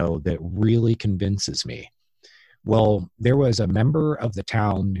 that really convinces me. Well, there was a member of the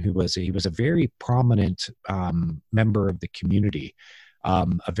town he was a very prominent member of the community,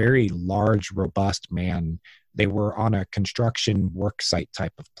 a very large, robust man. They were on a construction work site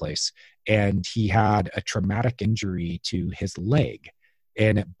type of place, and he had a traumatic injury to his leg,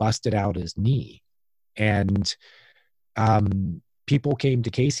 and it busted out his knee. And people came to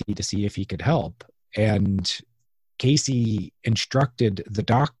Casey to see if he could help, and Casey instructed the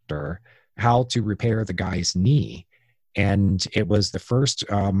doctor how to repair the guy's knee. And it was the first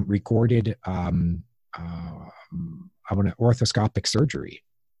recorded orthoscopic surgery.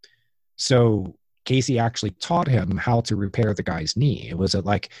 So Casey actually taught him how to repair the guy's knee. It was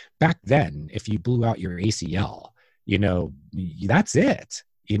like back then, if you blew out your ACL, that's it.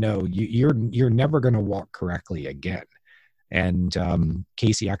 You're never going to walk correctly again. And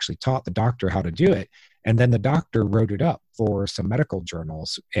Casey actually taught the doctor how to do it. And then the doctor wrote it up for some medical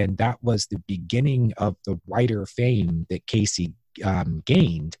journals. And that was the beginning of the writer fame that Casey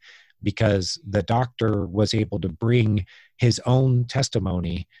gained, because the doctor was able to bring his own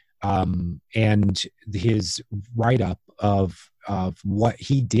testimony and his write-up of what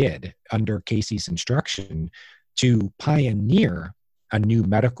he did under Casey's instruction to pioneer a new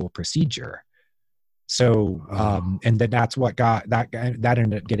medical procedure. So, and then that's what that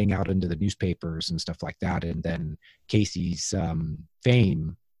ended up getting out into the newspapers and stuff like that. And then Casey's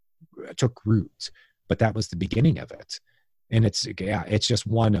fame took root, but that was the beginning of it. And it's just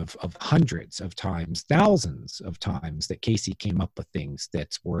one of hundreds of times, thousands of times that Casey came up with things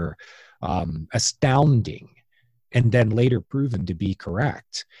that were astounding and then later proven to be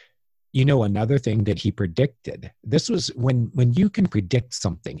correct. Another thing that he predicted, this was when you can predict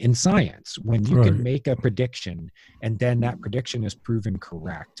something in science, when you can make a prediction and then that prediction is proven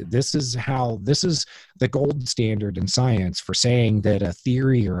correct. This is the gold standard in science for saying that a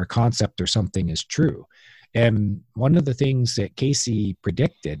theory or a concept or something is true. And one of the things that Casey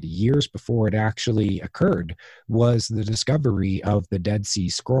predicted years before it actually occurred was the discovery of the Dead Sea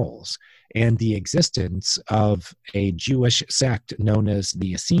Scrolls and the existence of a Jewish sect known as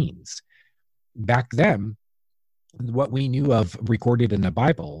the Essenes. Back then, what we knew of recorded in the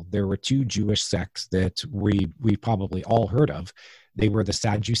Bible, there were two Jewish sects that we probably all heard of. They were the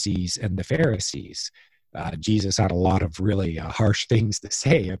Sadducees and the Pharisees. Jesus had a lot of really harsh things to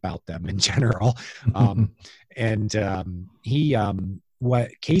say about them in general.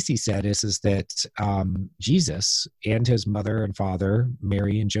 What Casey said is that Jesus and his mother and father,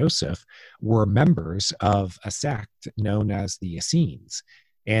 Mary and Joseph, were members of a sect known as the Essenes.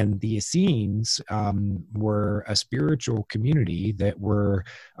 And the Essenes were a spiritual community that were,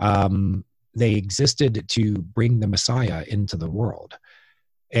 they existed to bring the Messiah into the world.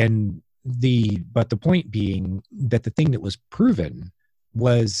 But the point being that the thing that was proven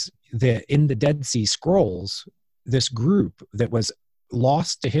was that in the Dead Sea Scrolls, this group that was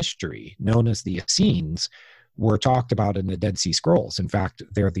lost to history, known as the Essenes, were talked about in the Dead Sea Scrolls. In fact,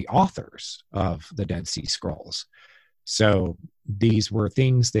 they're the authors of the Dead Sea Scrolls. So these were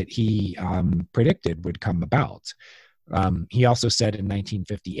things that he predicted would come about. He also said in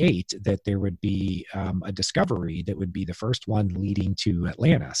 1958 that there would be a discovery that would be the first one leading to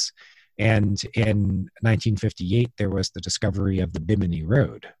Atlantis. And in 1958, there was the discovery of the Bimini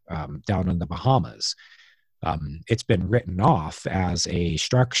Road down in the Bahamas. It's been written off as a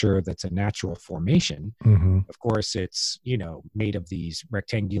structure that's a natural formation. Mm-hmm. Of course, it's, made of these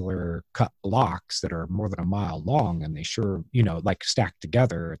rectangular cut blocks that are more than a mile long, and they sure, like stacked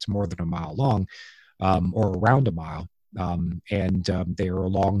together, it's more than a mile long, or around a mile. And they are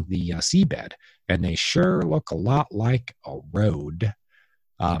along the seabed, and they sure look a lot like a road.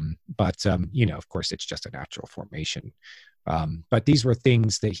 But of course, it's just a natural formation. But these were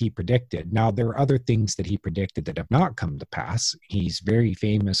things that he predicted. Now, there are other things that he predicted that have not come to pass. He's very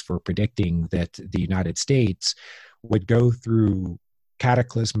famous for predicting that the United States would go through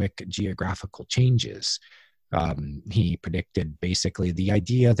cataclysmic geographical changes. He predicted basically the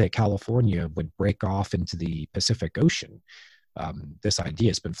idea that California would break off into the Pacific Ocean. This idea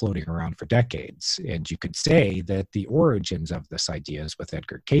has been floating around for decades, and you could say that the origins of this idea is with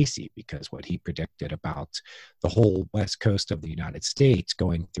Edgar Cayce, because what he predicted about the whole west coast of the United States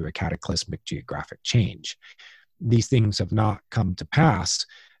going through a cataclysmic geographic change. These things have not come to pass,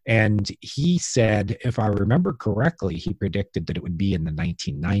 and he said, if I remember correctly, he predicted that it would be in the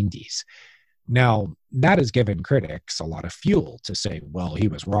 1990s. Now, that has given critics a lot of fuel to say, well, he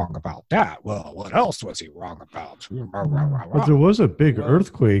was wrong about that. Well, what else was he wrong about? But there was a big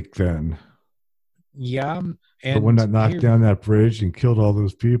earthquake then. Yeah. And the one that knocked down that bridge and killed all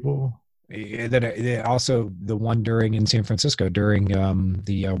those people. That also the one in San Francisco during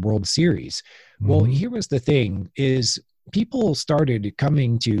the World Series. Mm-hmm. Well, here was the thing is people started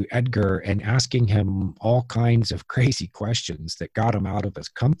coming to Edgar and asking him all kinds of crazy questions that got him out of his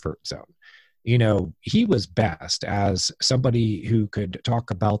comfort zone. He was best as somebody who could talk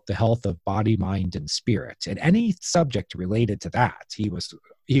about the health of body, mind, and spirit, and any subject related to that. He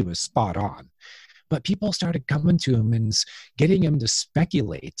was spot on. But people started coming to him and getting him to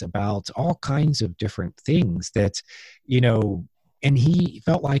speculate about all kinds of different things that, and he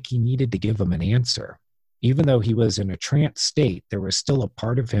felt like he needed to give them an answer. Even though he was in a trance state, there was still a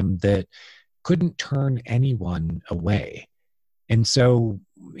part of him that couldn't turn anyone away. And so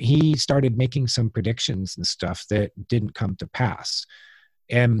he started making some predictions and stuff that didn't come to pass.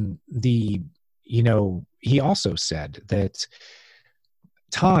 And he also said that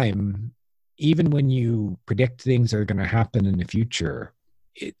time, even when you predict things that are going to happen in the future,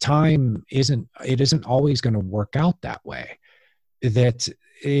 time isn't always going to work out that way. That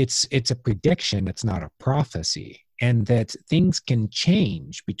it's a prediction, it's not a prophecy. And that things can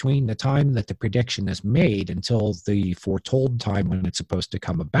change between the time that the prediction is made until the foretold time when it's supposed to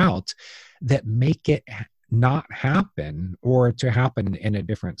come about, that make it not happen or to happen in a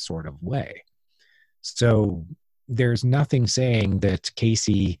different sort of way. So there's nothing saying that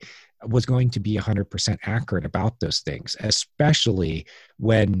Cayce was going to be 100% accurate about those things, especially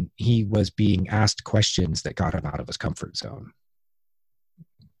when he was being asked questions that got him out of his comfort zone.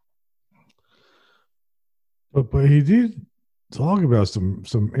 But he did talk about some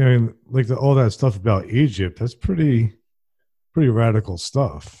like all that stuff about Egypt. That's pretty radical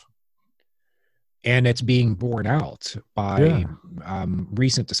stuff. And it's being borne out by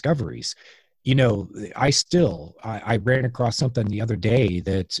recent discoveries. I ran across something the other day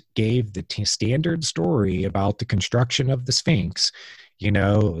that gave the standard story about the construction of the Sphinx. It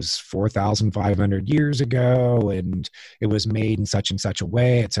was 4,500 years ago, and it was made in such and such a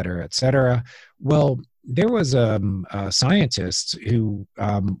way, et cetera, et cetera. Well, there was a scientist who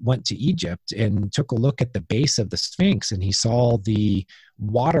went to Egypt and took a look at the base of the Sphinx, and he saw the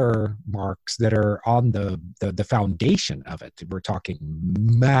water marks that are on the foundation of it. We're talking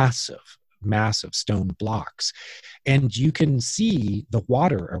massive stone blocks, and you can see the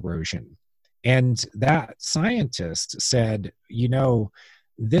water erosion. And that scientist said,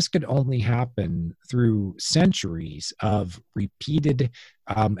 this could only happen through centuries of repeated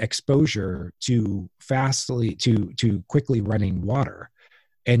exposure to quickly running water.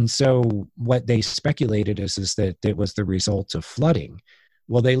 And so what they speculated is that it was the result of flooding.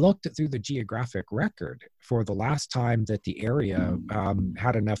 Well, they looked through the geographic record for the last time that the area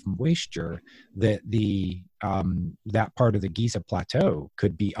had enough moisture that that part of the Giza Plateau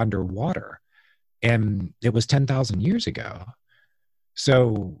could be underwater, and it was 10,000 years ago.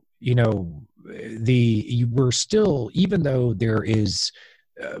 So, you were still, even though there is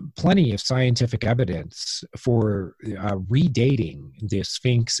plenty of scientific evidence for redating the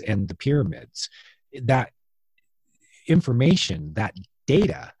Sphinx and the pyramids, that information, that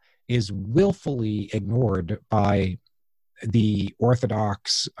data is willfully ignored by the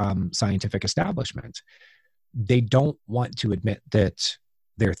orthodox scientific establishment. They don't want to admit that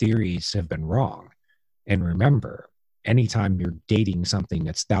their theories have been wrong. And remember, anytime you're dating something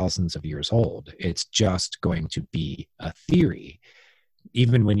that's thousands of years old, it's just going to be a theory.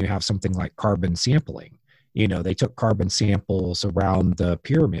 Even when you have something like carbon sampling, they took carbon samples around the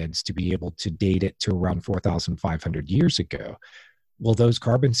pyramids to be able to date it to around 4,500 years ago. Well, those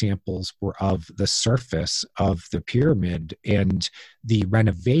carbon samples were of the surface of the pyramid and the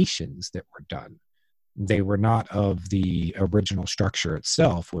renovations that were done. They were not of the original structure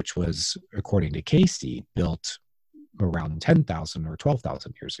itself, which was, according to Casey, built around 10,000 or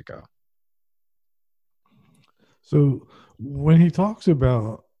 12,000 years ago. So when he talks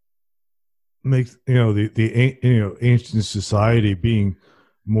about the ancient society being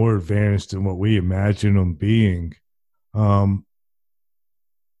more advanced than what we imagine them being,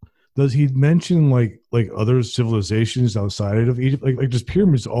 does he mention like other civilizations outside of Egypt, like just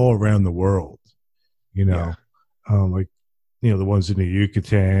pyramids all around the world? Yeah. The ones in the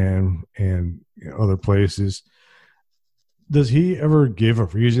Yucatan and other places. Does he ever give a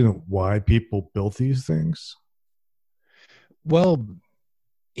reason why people built these things? Well,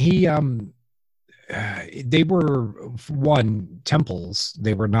 he they were, one, temples.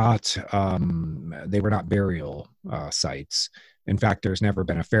 They were not burial sites. In fact, there's never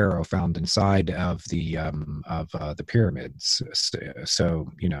been a pharaoh found inside of the pyramids.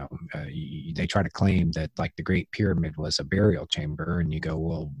 So they try to claim that like the Great Pyramid was a burial chamber, and you go,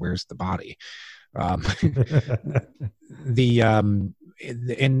 well, where's the body?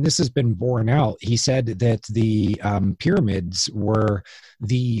 And this has been borne out. He said that the pyramids were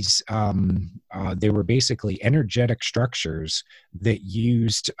these, they were basically energetic structures that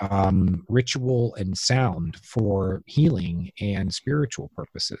used ritual and sound for healing and spiritual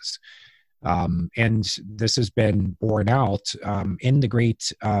purposes. And this has been borne out in the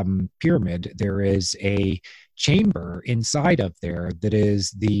Great Pyramid. There is a chamber inside of there that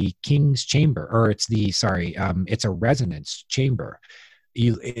is the king's chamber, or it's a resonance chamber.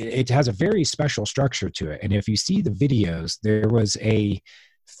 It has a very special structure to it. And if you see the videos, there was a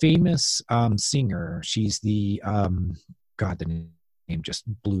famous singer. She's the the name just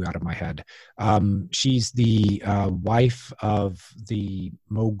blew out of my head. She's the wife of the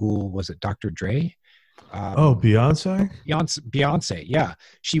mogul. Was it Dr. Dre? Beyonce? Beyonce, yeah.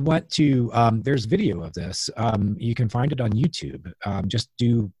 She went to, there's video of this. You can find it on YouTube. Just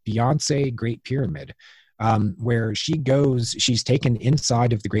do Beyonce Great Pyramid, where she's taken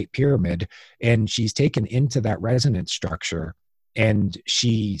inside of the Great Pyramid, and she's taken into that resonance structure, and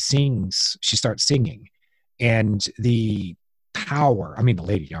she starts singing. And the power, the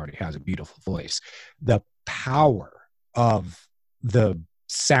lady already has a beautiful voice. The power of the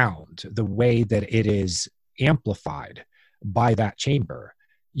sound, the way that it is amplified by that chamber,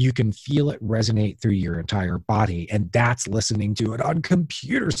 you can feel it resonate through your entire body, and that's listening to it on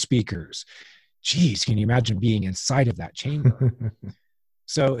computer speakers. Geez, can you imagine being inside of that chamber?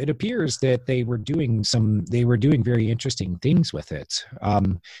 So it appears that they were doing very interesting things with it.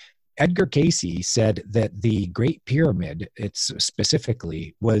 Edgar Casey said that the Great Pyramid, it's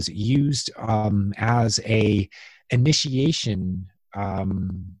specifically, was used as a initiation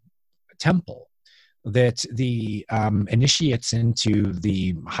temple, that the initiates into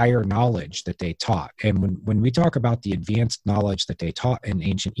the higher knowledge that they taught. And when we talk about the advanced knowledge that they taught in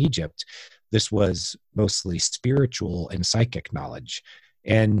ancient Egypt, this was mostly spiritual and psychic knowledge.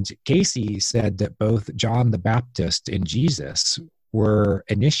 And Casey said that both John the Baptist and Jesus were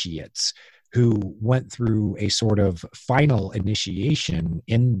initiates who went through a sort of final initiation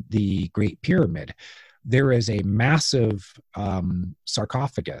in the Great Pyramid. There is a massive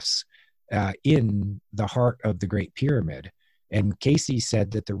sarcophagus in the heart of the Great Pyramid. And Casey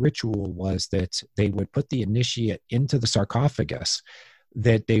said that the ritual was that they would put the initiate into the sarcophagus,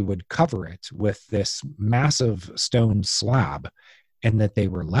 that they would cover it with this massive stone slab, and that they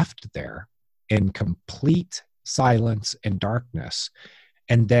were left there in complete silence and darkness.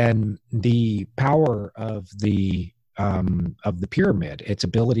 And then the power of the pyramid, its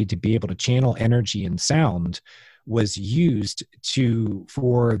ability to be able to channel energy and sound, was used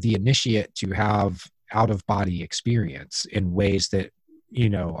for the initiate to have out-of-body experience in ways that,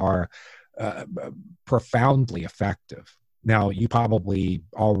 are profoundly effective. Now, you probably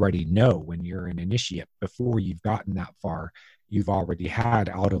already know when you're an initiate, before you've gotten that far, you've already had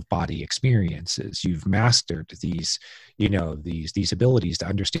out-of-body experiences. You've mastered these, these abilities to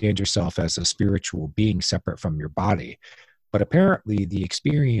understand yourself as a spiritual being separate from your body. But apparently the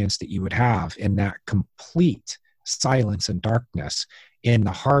experience that you would have in that complete silence and darkness in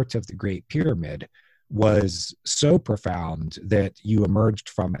the heart of the Great Pyramid was so profound that you emerged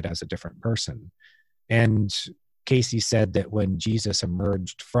from it as a different person. And Casey said that when Jesus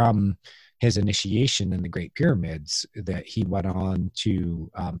emerged from his initiation in the Great Pyramids, that he went on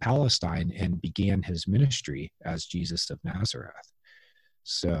to Palestine and began his ministry as Jesus of Nazareth.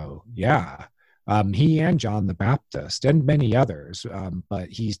 So, yeah. He and John the Baptist and many others, but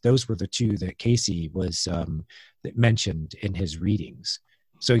those were the two that Casey was that mentioned in his readings.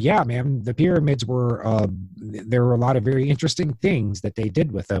 So yeah, man, the pyramids there were a lot of very interesting things that they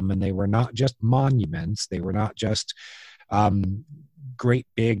did with them, and they were not just monuments. They were not just great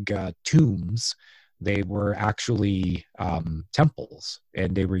big tombs. They were actually temples,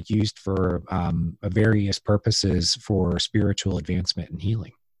 and they were used for various purposes for spiritual advancement and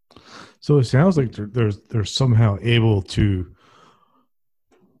healing. So it sounds like they're somehow able to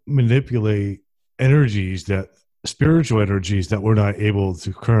manipulate spiritual energies that we're not able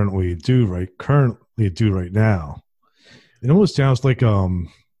to currently do right now. It almost sounds like an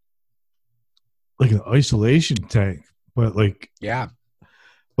isolation tank, but like a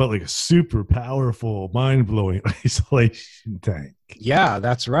super powerful, mind-blowing isolation tank. Yeah,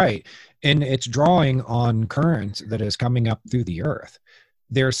 that's right. And it's drawing on current that is coming up through the earth.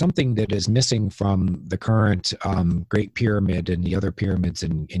 There's something that is missing from the current Great Pyramid and the other pyramids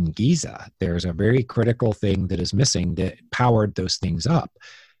in Giza. There's a very critical thing that is missing that powered those things up.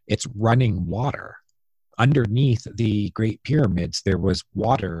 It's running water. Underneath the Great Pyramids, there was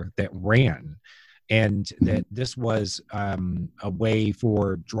water that ran. And that this was a way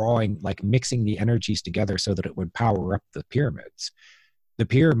for mixing the energies together so that it would power up the pyramids. The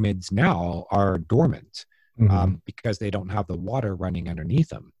pyramids now are dormant. Because they don't have the water running underneath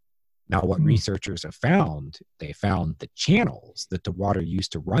them. Now, what researchers have found, they found the channels that the water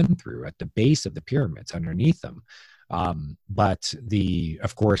used to run through at the base of the pyramids underneath them. But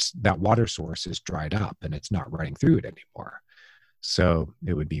of course, that water source is dried up and it's not running through it anymore. So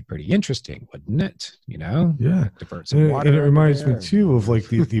it would be pretty interesting, wouldn't it? Yeah. Divert some water. And it reminds me too of like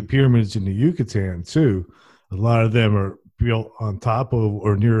the pyramids in the Yucatan too. A lot of them are built on top of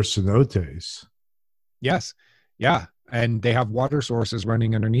or near cenotes. Yes. Yeah. And they have water sources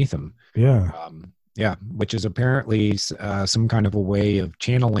running underneath them. Yeah. Which is apparently some kind of a way of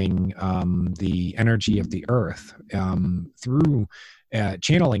channeling the energy of the earth through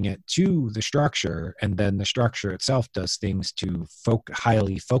channeling it to the structure. And then the structure itself does things to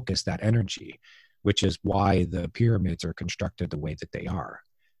highly focus that energy, which is why the pyramids are constructed the way that they are.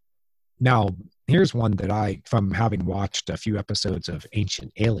 Now, here's one that from having watched a few episodes of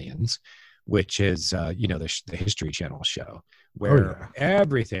Ancient Aliens, which is, the History Channel show, where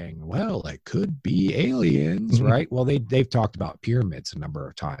everything, it could be aliens, right? Well, they've talked about pyramids a number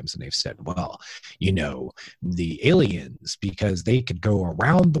of times, and they've said, the aliens, because they could go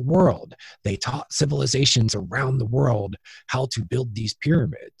around the world, they taught civilizations around the world how to build these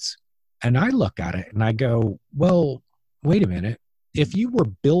pyramids. And I look at it and I go, well, wait a minute. If you were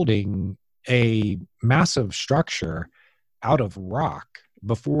building a massive structure out of rock,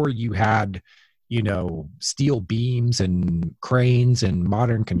 before you had, steel beams and cranes and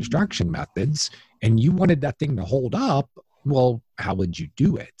modern construction methods, and you wanted that thing to hold up, well, how would you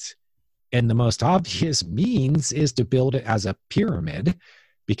do it? And the most obvious means is to build it as a pyramid,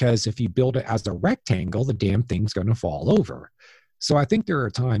 because if you build it as a rectangle, the damn thing's going to fall over. So I think there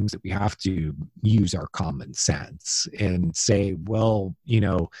are times that we have to use our common sense and say,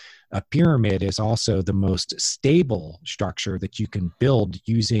 a pyramid is also the most stable structure that you can build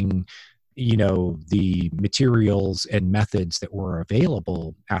using, the materials and methods that were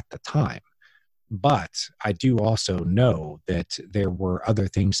available at the time. But I do also know that there were other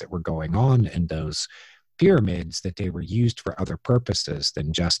things that were going on in those pyramids, that they were used for other purposes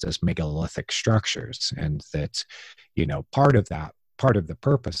than just as megalithic structures, and that part of the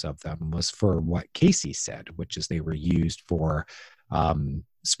purpose of them was for what Casey said, which is they were used for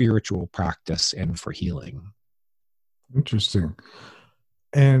spiritual practice and for healing. Interesting.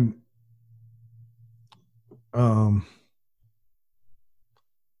 And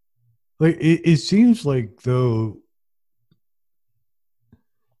it seems like though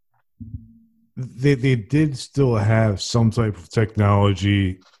they did still have some type of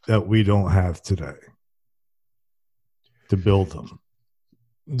technology that we don't have today to build them.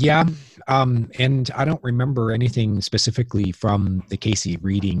 Yeah, and I don't remember anything specifically from the Casey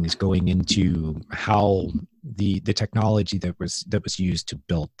readings going into how the technology that was used to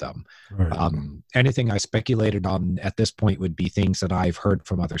build them. Right. Anything I speculated on at this point would be things that I've heard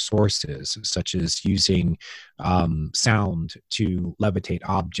from other sources, such as using sound to levitate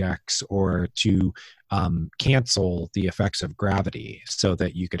objects or to cancel the effects of gravity, so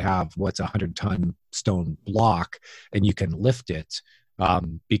that you could have what's a 100-ton stone block and you can lift it.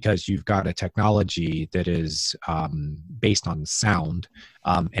 Because you've got a technology that is based on sound,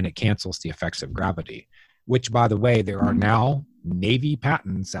 and it cancels the effects of gravity, which, by the way, there are now Navy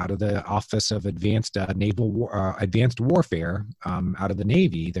patents out of the Office of Advanced Advanced Warfare, out of the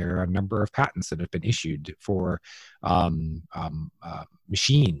Navy. There are a number of patents that have been issued for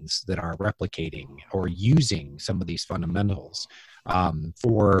machines that are replicating or using some of these fundamentals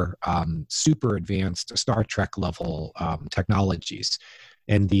for super advanced Star Trek level technologies.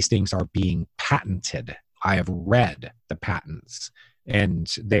 And these things are being patented. I have read the patents and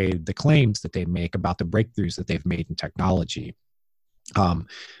the claims that they make about the breakthroughs that they've made in technology.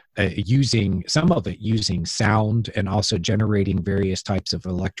 Using some of it using sound and also generating various types of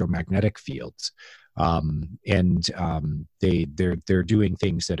electromagnetic fields. They're doing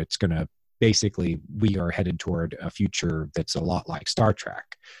things that it's going to basically, we are headed toward a future that's a lot like Star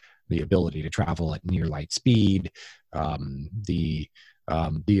Trek. The ability to travel at near light speed, the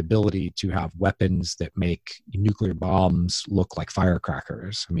ability to have weapons that make nuclear bombs look like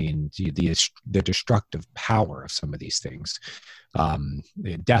firecrackers. I mean, the destructive power of some of these things,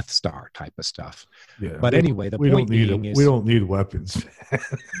 the Death Star type of stuff. Yeah, but anyway, the point being is we don't need weapons.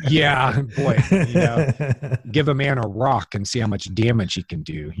 Yeah, boy, give a man a rock and see how much damage he can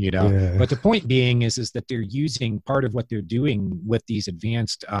do, Yeah. But the point being is that they're using part of what they're doing with these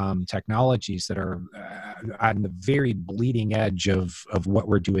advanced technologies that are on the very bleeding edge of what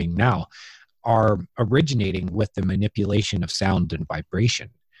we're doing now, are originating with the manipulation of sound and vibration.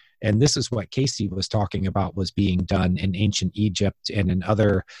 And this is what Casey was talking about was being done in ancient Egypt and in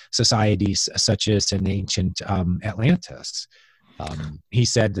other societies, such as in ancient Atlantis. He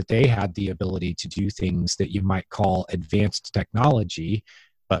said that they had the ability to do things that you might call advanced technology.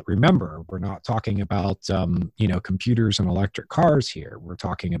 But remember, we're not talking about, computers and electric cars here. We're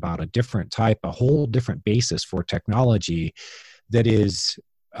talking about a different type, a whole different basis for technology that is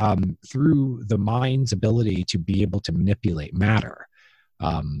through the mind's ability to be able to manipulate matter.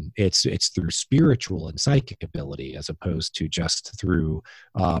 It's through spiritual and psychic ability, as opposed to just through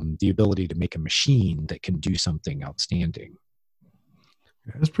the ability to make a machine that can do something outstanding.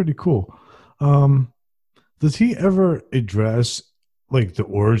 Yeah, that's pretty cool. Does he ever address like the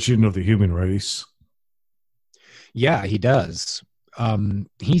origin of the human race? Yeah, he does.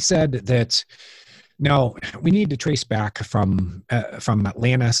 He said that now we need to trace back from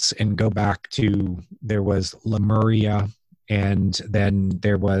Atlantis and go back to, there was Lemuria, and then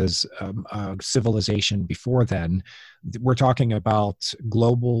there was a civilization before then. We're talking about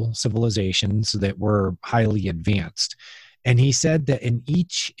global civilizations that were highly advanced. And he said that in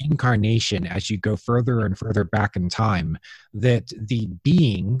each incarnation, as you go further and further back in time, that the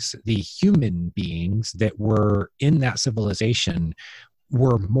beings, the human beings that were in that civilization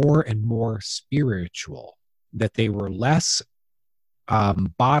were more and more spiritual, that they were less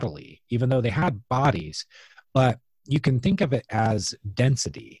bodily, even though they had bodies. But you can think of it as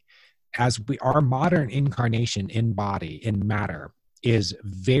density. As our modern incarnation in body, in matter, is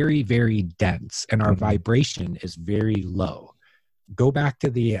very, very dense, and our vibration is very low. Go back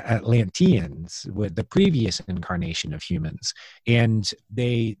to the Atlanteans with the previous incarnation of humans, and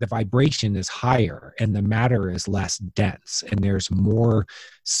the vibration is higher and the matter is less dense, and there's more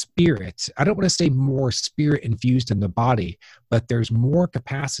spirit. I don't want to say more spirit infused in the body, but there's more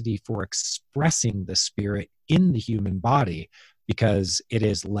capacity for expressing the spirit in the human body because it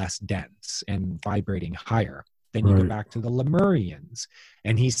is less dense and vibrating higher. Then you go back to the Lemurians.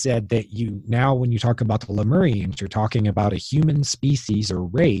 And he said that now when you talk about the Lemurians, you're talking about a human species or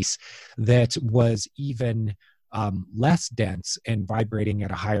race that was even less dense and vibrating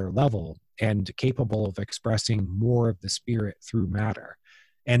at a higher level and capable of expressing more of the spirit through matter.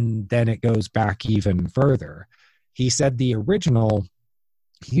 And then it goes back even further. He said the original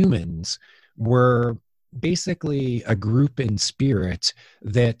humans were basically a group in spirit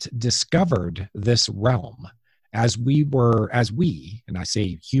that discovered this realm. As we, and I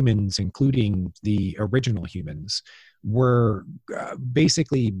say humans, including the original humans, were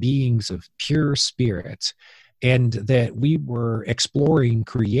basically beings of pure spirit, and that we were exploring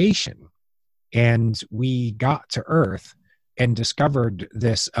creation. And we got to Earth and discovered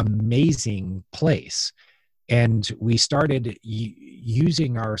this amazing place. And we started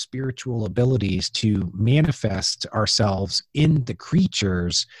using our spiritual abilities to manifest ourselves in the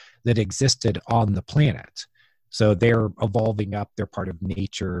creatures that existed on the planet. So they're evolving up, they're part of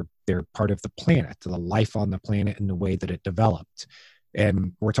nature, they're part of the planet, the life on the planet and the way that it developed.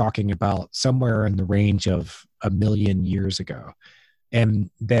 And we're talking about somewhere in the range of 1,000,000 years ago. And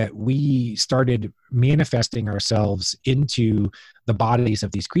that we started manifesting ourselves into the bodies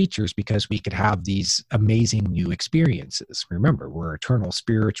of these creatures because we could have these amazing new experiences. Remember, we're eternal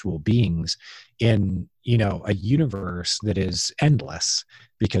spiritual beings in, a universe that is endless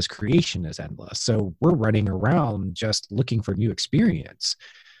because creation is endless. So we're running around just looking for new experience.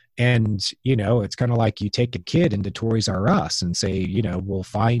 And, it's kind of like you take a kid into Toys R Us and say, we'll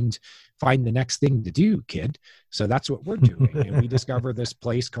find the next thing to do, kid. So that's what we're doing. And we discover this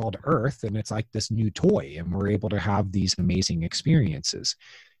place called Earth, and it's like this new toy, and we're able to have these amazing experiences.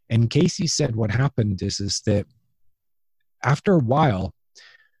 And Casey said what happened is that after a while,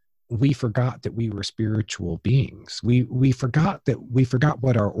 we forgot that we were spiritual beings. We forgot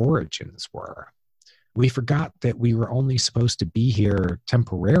what our origins were. We forgot that we were only supposed to be here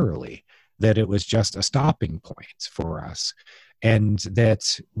temporarily, that it was just a stopping point for us, and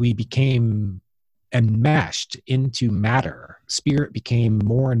that we became enmeshed into matter. Spirit became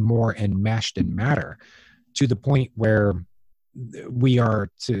more and more enmeshed in matter to the point where we are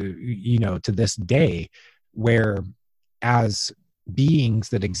to this day, where as beings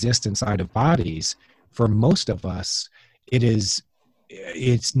that exist inside of bodies, for most of us,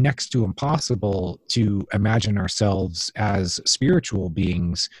 it's next to impossible to imagine ourselves as spiritual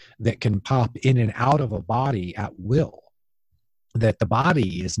beings that can pop in and out of a body at will. That the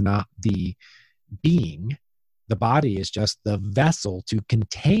body is not the being, the body is just the vessel to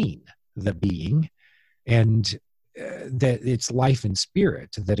contain the being, and that it's life and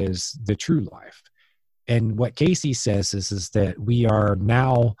spirit that is the true life. And what Casey says is that we are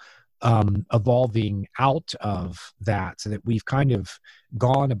now evolving out of that, so that we've kind of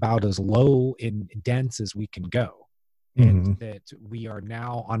gone about as low and dense as we can go. And that we are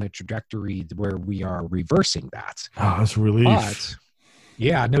now on a trajectory where we are reversing that. Oh, that's a relief. But,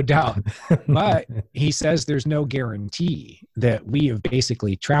 yeah, no doubt. But he says there's no guarantee that we have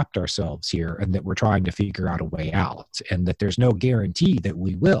basically trapped ourselves here and that we're trying to figure out a way out, and that there's no guarantee that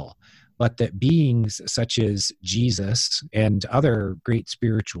we will. But that beings such as Jesus and other great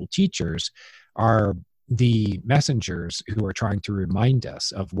spiritual teachers are the messengers who are trying to remind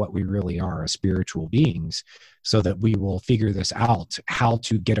us of what we really are as spiritual beings, so that we will figure this out, how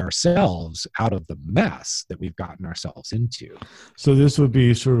to get ourselves out of the mess that we've gotten ourselves into. So this would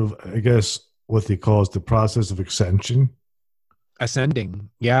be sort of, I guess, what they call is the process of ascension. Ascending,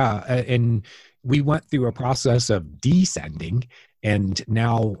 yeah. And we went through a process of descending, and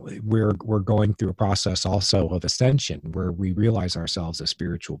now we're going through a process also of ascension, where we realize ourselves as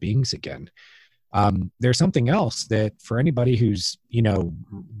spiritual beings again. There's something else that, for anybody who's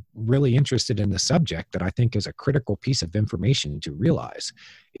really interested in the subject, that I think is a critical piece of information to realize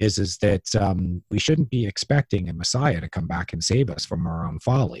is that we shouldn't be expecting a Messiah to come back and save us from our own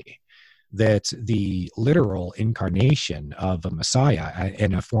folly. That the literal incarnation of a Messiah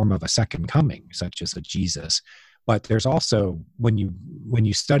in a form of a second coming, such as a Jesus. But there's also, when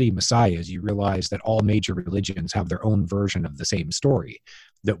you study messiahs, you realize that all major religions have their own version of the same story.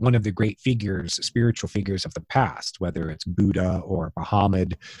 That one of the great figures, spiritual figures of the past, whether it's Buddha or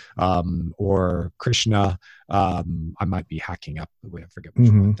Muhammad or Krishna, I might be hacking up, I forget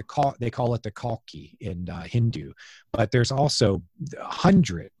which one. They call it the Kalki in Hindu. But there's also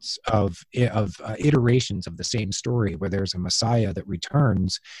hundreds of iterations of the same story, where there's a Messiah that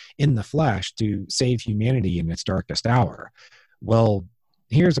returns in the flesh to save humanity in its darkest hour. Well,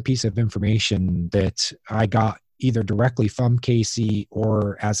 here's a piece of information that I got either directly from Casey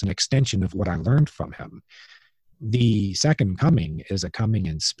or as an extension of what I learned from him. The second coming is a coming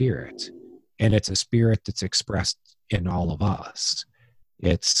in spirit, and it's a spirit that's expressed in all of us.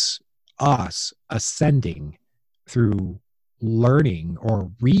 It's us ascending through learning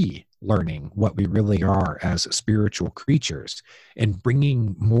or relearning what we really are as spiritual creatures, and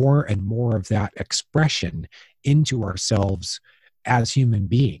bringing more and more of that expression into ourselves as human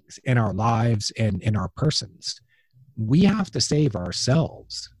beings, in our lives and in our persons. We have to save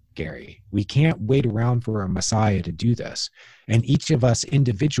ourselves, Gary. We can't wait around for a Messiah to do this. And each of us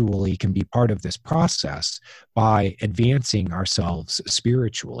individually can be part of this process by advancing ourselves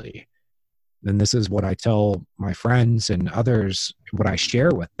spiritually. And this is what I tell my friends and others, what I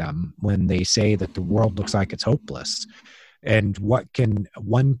share with them when they say that the world looks like it's hopeless. And what can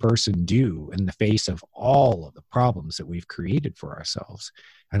one person do in the face of all of the problems that we've created for ourselves?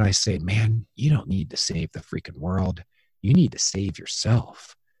 And I say, man, you don't need to save the freaking world. You need to save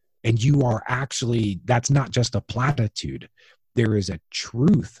yourself. And you are actually, that's not just a platitude. There is a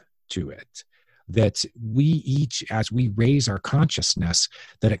truth to it, that we each, as we raise our consciousness,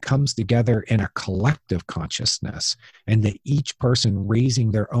 that it comes together in a collective consciousness, and that each person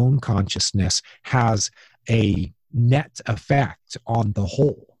raising their own consciousness has a net effect on the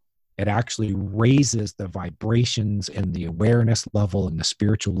whole. It actually raises the vibrations and the awareness level and the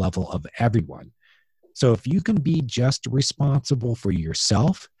spiritual level of everyone. So if you can be just responsible for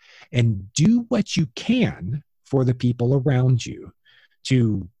yourself and do what you can for the people around you,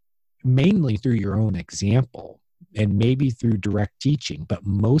 to mainly through your own example and maybe through direct teaching, but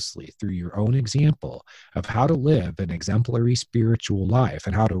mostly through your own example of how to live an exemplary spiritual life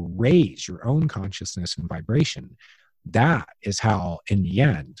and how to raise your own consciousness and vibration, that is how, in the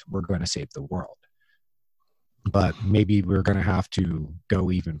end, we're going to save the world. But maybe we're going to have to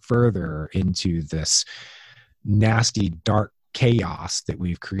go even further into this nasty, dark chaos that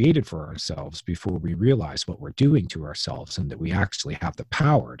we've created for ourselves before we realize what we're doing to ourselves, and that we actually have the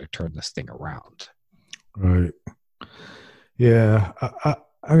power to turn this thing around. Right. Yeah.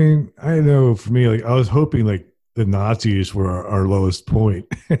 I mean, I know for me, like, I was hoping like the Nazis were our lowest point,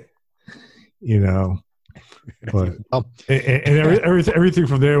 you know, but everything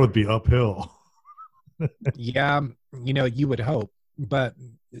from there would be uphill. Yeah, you would hope. But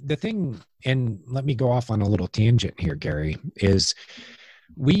the thing, and let me go off on a little tangent here, Gary, is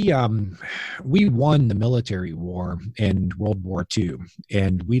we won the military war in World War II,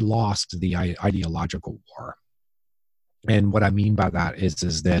 and we lost the ideological war. And what I mean by that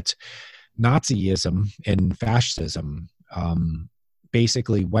is that Nazism and fascism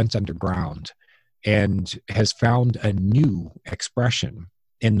basically went underground and has found a new expression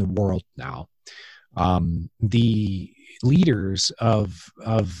in the world now. The leaders of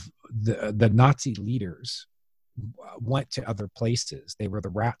the Nazi leaders went to other places. They were the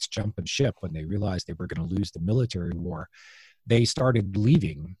rats jumping ship when they realized they were going to lose the military war. They started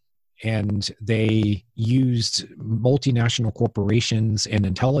leaving, and they used multinational corporations and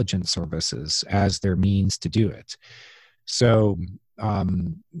intelligence services as their means to do it. So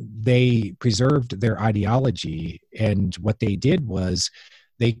they preserved their ideology, and what they did was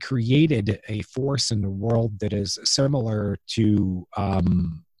they created a force in the world that is similar to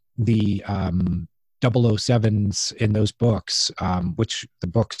the 007s in those books, which the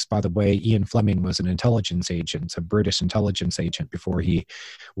books, by the way, Ian Fleming was an intelligence agent, a British intelligence agent before he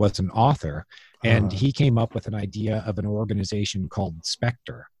was an author. And he came up with an idea of an organization called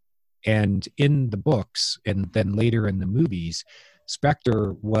Spectre. And in the books, and then later in the movies,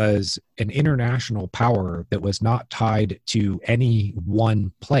 Spectre was an international power that was not tied to any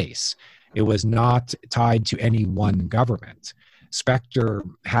one place. It was not tied to any one government. Spectre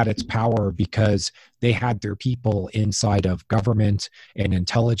had its power because they had their people inside of government and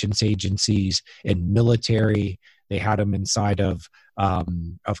intelligence agencies and military. They had them inside of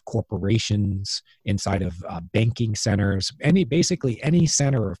corporations, inside of banking centers, basically any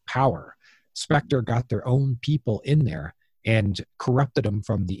center of power. Spectre got their own people in there and corrupted them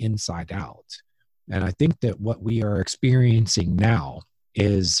from the inside out. And I think that what we are experiencing now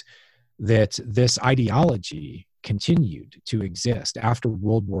is that this ideology continued to exist after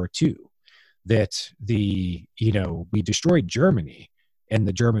World War II, that we destroyed Germany and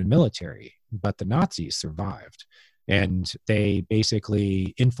the German military, but the Nazis survived. And they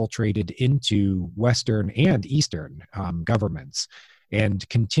basically infiltrated into Western and Eastern governments and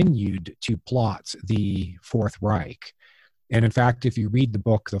continued to plot the Fourth Reich. And in fact, if you read the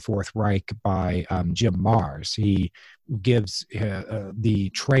book, The Fourth Reich by Jim Marrs, he gives the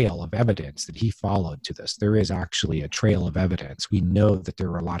trail of evidence that he followed to this. There is actually a trail of evidence. We know that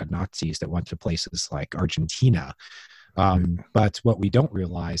there were a lot of Nazis that went to places like Argentina. But what we don't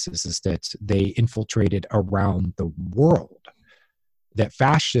realize is that they infiltrated around the world, that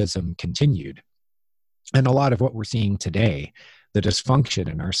fascism continued. And a lot of what we're seeing today, the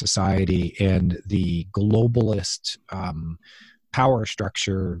dysfunction in our society and the globalist power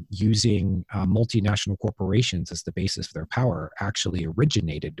structure using multinational corporations as the basis of their power, actually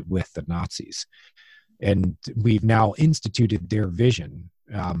originated with the Nazis. And we've now instituted their vision,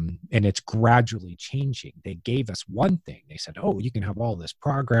 and it's gradually changing. They gave us one thing. They said, oh, you can have all this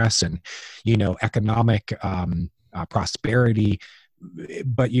progress and, economic prosperity,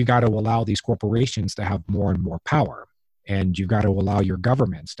 but you got to allow these corporations to have more and more power. And you've got to allow your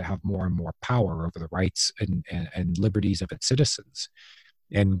governments to have more and more power over the rights and liberties of its citizens.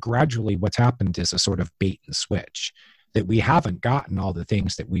 And gradually what's happened is a sort of bait and switch. that we haven't gotten all the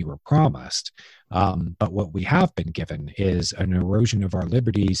things that we were promised. But what we have been given is an erosion of our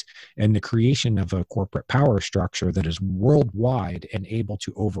liberties and the creation of a corporate power structure that is worldwide and able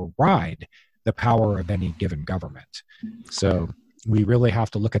to override the power of any given government. So we really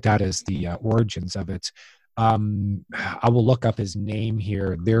have to look at that as the origins of it. I will look up his name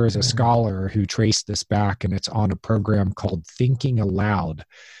here. There is a scholar who traced this back, and it's on a program called Thinking Aloud.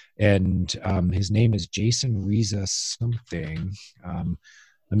 And his name is Jason Reza something.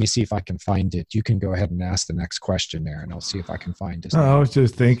 Let me see if I can find it. You can go ahead and ask the next question there, and I'll see if I can find his name. I was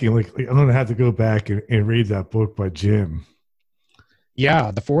just thinking, like I'm going to have to go back and read that book by Jim. Yeah,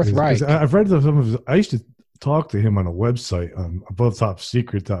 The Fourth Reich. I've read some of his, I used to talk to him on a website on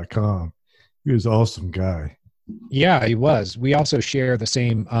AboveTopSecret.com. He was an awesome guy. Yeah, he was. We also share the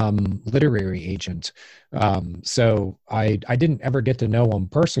same literary agent. So I didn't ever get to know him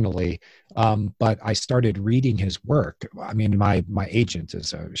personally, but I started reading his work. I mean, my agent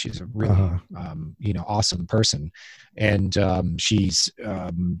she's a really awesome person, and she's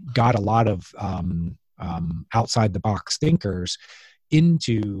got a lot of outside the box thinkers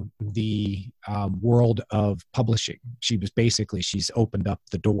into the world of publishing. She's opened up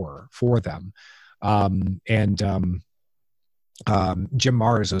the door for them. Jim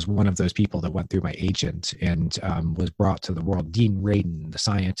Marrs was one of those people that went through my agent and was brought to the world. Dean Radin, the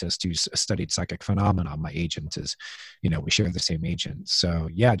scientist who's studied psychic phenomena, my agent is, we share the same agent. So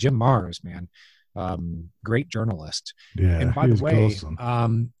yeah, Jim Marrs, man, great journalist. Yeah, and by the way,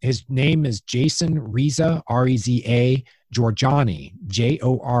 awesome. His name is Jason Reza, Reza Jorjani,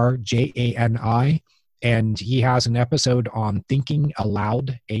 Jorjani. And he has an episode on Thinking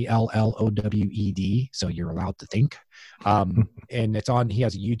Aloud, ALLOWED. So you're allowed to think. And he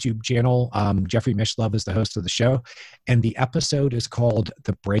has a YouTube channel. Jeffrey Mishlove is the host of the show. And the episode is called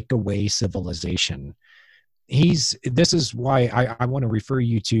The Breakaway Civilization. This is why I want to refer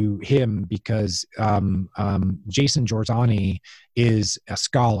you to him, because Jason Jorjani is a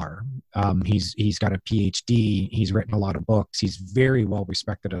scholar. He's got a PhD. He's written a lot of books. He's very well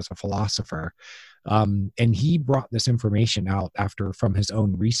respected as a philosopher. And he brought this information out from his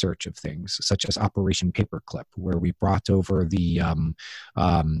own research of things, such as Operation Paperclip, where we brought over the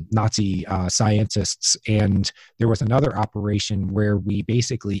Nazi scientists. And there was another operation where we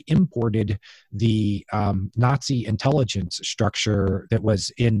basically imported the Nazi intelligence structure that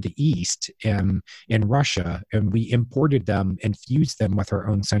was in the East in Russia, and we imported them and fused them with our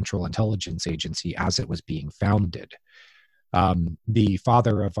own Central Intelligence Agency as it was being founded. The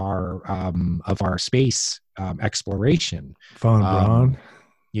father of our space exploration, von Braun.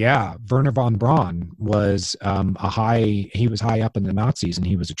 Yeah, Werner von Braun was he was high up in the Nazis, and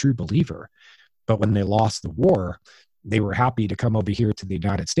he was a true believer. But when they lost the war, they were happy to come over here to the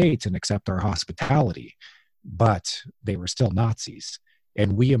United States and accept our hospitality. But they were still Nazis.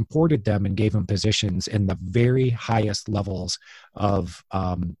 And we imported them and gave them positions in the very highest levels of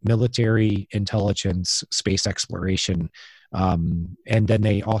military intelligence, space exploration. And then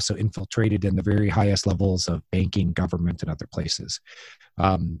they also infiltrated in the very highest levels of banking, government, and other places.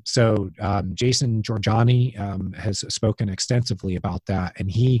 So Jason Jorjani has spoken extensively about that, and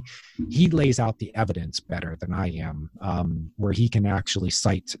he lays out the evidence better than I am, where he can actually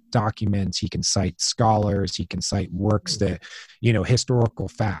cite documents, he can cite scholars, he can cite works that, historical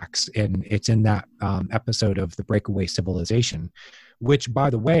facts, and it's in that episode of The Breakaway Civilization, which, by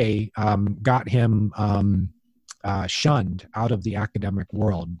the way, got him shunned out of the academic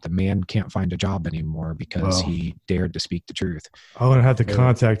world. The man can't find a job anymore because he dared to speak the truth. I'm gonna have to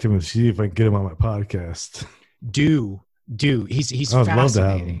contact him and see if I can get him on my podcast. Do he's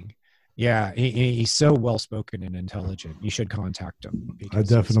fascinating. Yeah, he's so well spoken and intelligent. You should contact him. I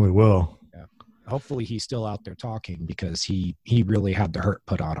definitely will. Yeah. Hopefully he's still out there talking, because he really had the hurt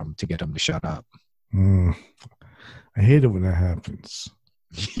put on him to get him to shut up. I hate it when that happens.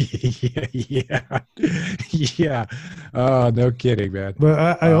 yeah. Oh, no kidding, man.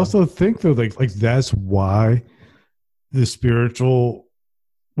 But I also think though, like that's why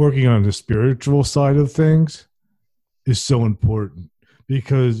working on the spiritual side of things is so important,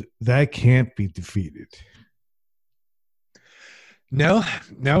 because that can't be defeated. No.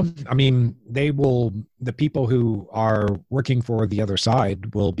 I mean, the people who are working for the other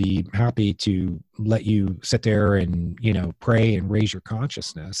side will be happy to let you sit there and, pray and raise your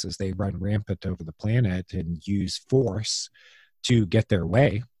consciousness as they run rampant over the planet and use force to get their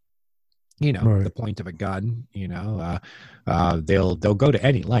way. Right. The point of a gun, they'll go to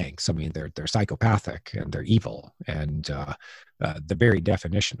any lengths. I mean, they're psychopathic and they're evil, and the very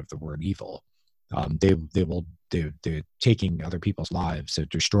definition of the word evil. They're taking other people's lives, so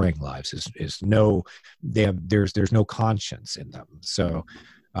destroying lives is no, there's no conscience in them. So,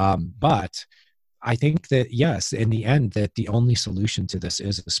 but I think that yes, in the end, that the only solution to this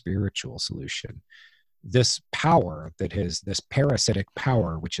is a spiritual solution. This power that has this parasitic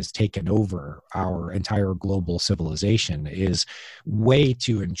power which has taken over our entire global civilization is way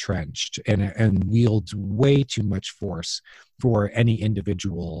too entrenched and wields way too much force for any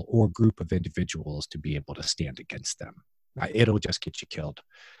individual or group of individuals to be able to stand against them. It'll just get you killed.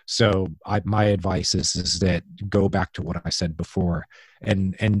 So my advice is that go back to what I said before,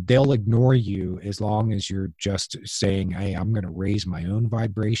 and they'll ignore you as long as you're just saying, hey, I'm going to raise my own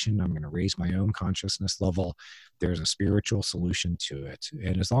vibration. I'm going to raise my own consciousness level. There's a spiritual solution to it.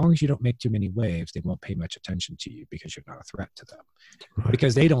 And as long as you don't make too many waves, they won't pay much attention to you because you're not a threat to them, right?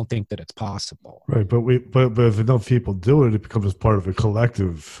 Because they don't think that it's possible. Right. But if enough people do it, it becomes part of a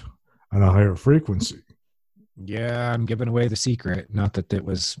collective on a higher frequency. Yeah, I'm giving away the secret. Not that it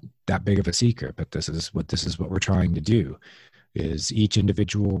was that big of a secret, but this is what we're trying to do. Is each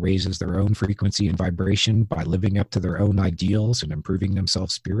individual raises their own frequency and vibration by living up to their own ideals and improving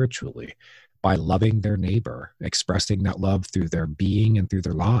themselves spiritually, by loving their neighbor, expressing that love through their being and through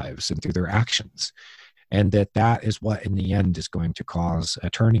their lives and through their actions. And that is what in the end is going to cause a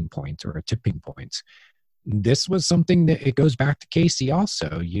turning point or a tipping point. This was something that it goes back to Casey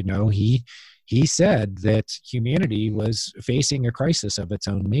also. He said that humanity was facing a crisis of its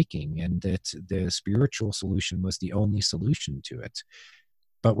own making and that the spiritual solution was the only solution to it.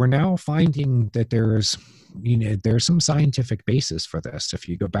 But we're now finding that there's some scientific basis for this. If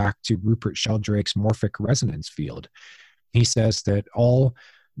you go back to Rupert Sheldrake's morphic resonance field, he says that all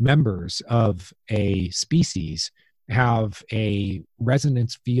members of a species have a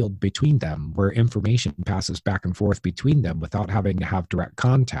resonance field between them where information passes back and forth between them without having to have direct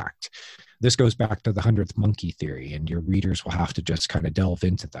contact. This goes back to the 100th monkey theory, and your readers will have to just kind of delve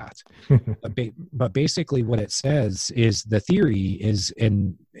into that. But basically what it says is the theory is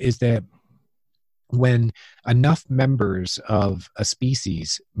that when enough members of a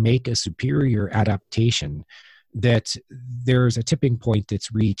species make a superior adaptation, that there's a tipping point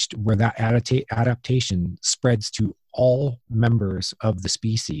that's reached where that adaptation spreads to all members of the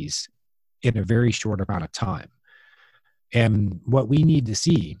species in a very short amount of time. And what we need to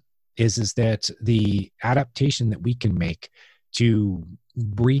see is that the adaptation that we can make to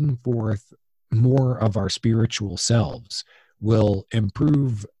bring forth more of our spiritual selves will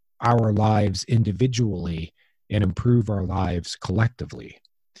improve our lives individually and improve our lives collectively.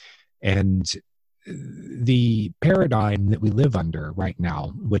 And the paradigm that we live under right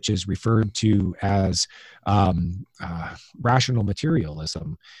now, which is referred to as rational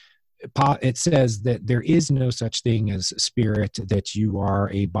materialism, it says that there is no such thing as spirit, that you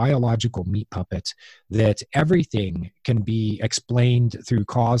are a biological meat puppet, that everything can be explained through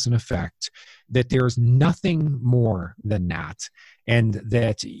cause and effect, that there's nothing more than that, and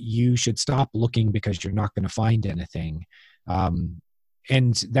that you should stop looking because you're not going to find anything.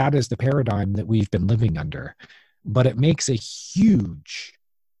 And that is the paradigm that we've been living under. But it makes a huge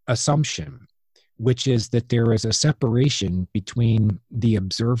assumption, which is that there is a separation between the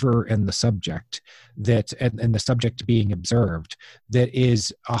observer and the subject, and the subject being observed, that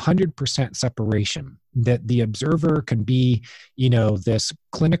is 100% separation. That the observer can be, this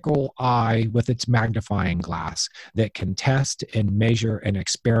clinical eye with its magnifying glass that can test and measure and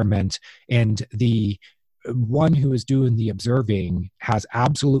experiment, and the one who is doing the observing has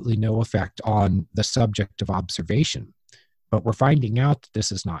absolutely no effect on the subject of observation. But we're finding out that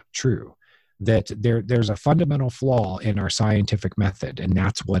this is not true, that there's a fundamental flaw in our scientific method, and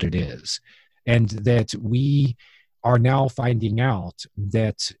that's what it is. And that we are now finding out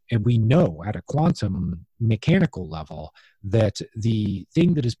that, and we know at a quantum mechanical level, that the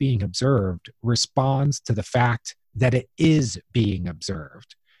thing that is being observed responds to the fact that it is being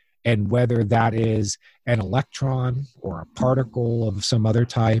observed. And whether that is an electron or a particle of some other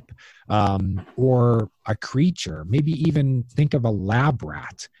type, or a creature, maybe even think of a lab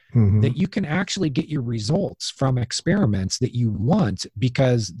rat, that you can actually get your results from experiments that you want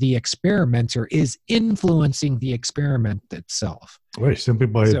because the experimenter is influencing the experiment itself. Right, simply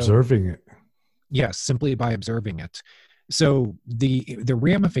by observing it. Yes, simply by observing it. So the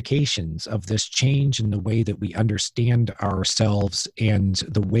ramifications of this change in the way that we understand ourselves and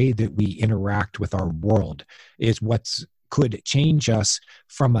the way that we interact with our world is what could change us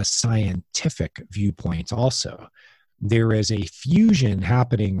from a scientific viewpoint also. there is a fusion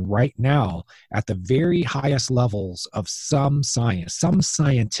happening right now at the very highest levels of some science. Some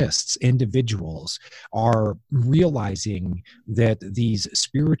scientists, individuals, are realizing that these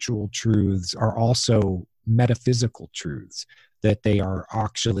spiritual truths are also metaphysical truths, that they are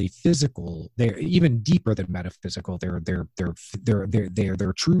actually physical. They're even deeper than metaphysical. They're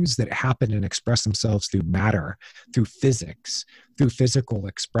truths that happen and express themselves through matter, through physics, through physical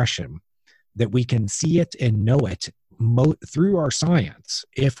expression, that we can see it and know it through our science,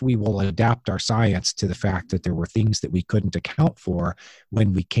 if we will adapt our science to the fact that there were things that we couldn't account for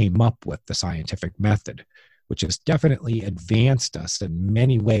when we came up with the scientific method, which has definitely advanced us in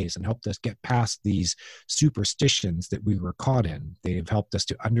many ways and helped us get past these superstitions that we were caught in. They have helped us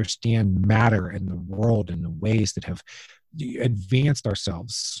to understand matter and the world in the ways that have advanced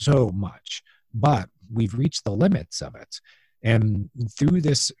ourselves so much. But we've reached the limits of it. And through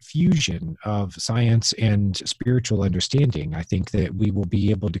this fusion of science and spiritual understanding, I think that we will be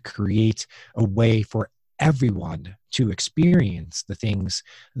able to create a way for everyone to experience the things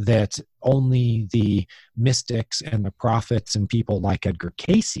that only the mystics and the prophets and people like Edgar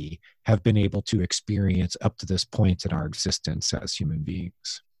Cayce have been able to experience up to this point in our existence as human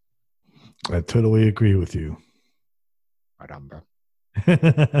beings. I totally agree with you. Right on, bro.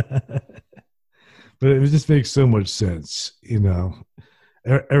 But it just makes so much sense, you know.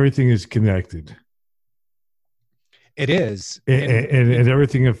 Everything is connected. It is, and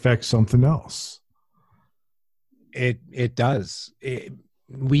everything affects something else. It does.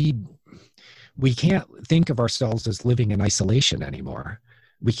 We can't think of ourselves as living in isolation anymore.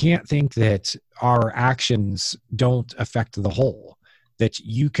 We can't think that our actions don't affect the whole, that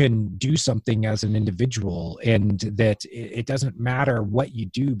you can do something as an individual and that it doesn't matter what you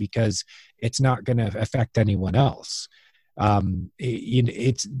do because it's not going to affect anyone else. We're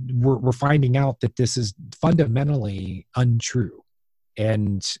finding out that this is fundamentally untrue,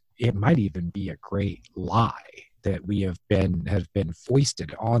 and it might even be a great lie that we have been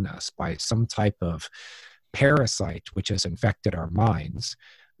foisted on us by some type of parasite which has infected our minds.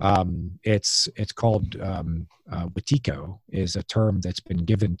 It's called Wetiko, is a term that's been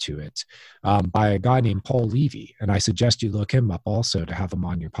given to it by a guy named Paul Levy, and I suggest you look him up also to have him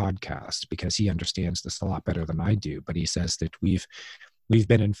on your podcast because he understands this a lot better than I do. But he says that we've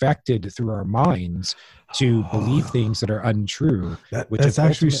been infected through our minds to believe things that are untrue. That's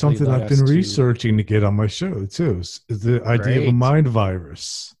actually something I've been researching to get on my show too. Is the idea of a mind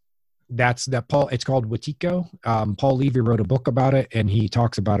virus. It's called Wetiko. Paul Levy wrote a book about it, and he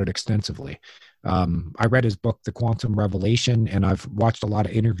talks about it extensively. I read his book, The Quantum Revelation, and I've watched a lot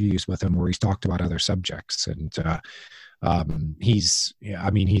of interviews with him where he's talked about other subjects. And he's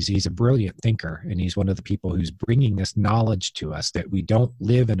a brilliant thinker, and he's one of the people who's bringing this knowledge to us that we don't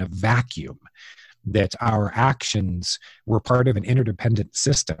live in a vacuum, that our actions were part of an interdependent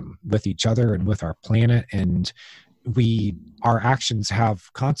system with each other and with our planet, and our actions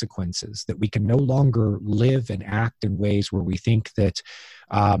have consequences, that we can no longer live and act in ways where we think that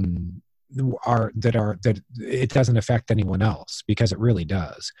it doesn't affect anyone else, because it really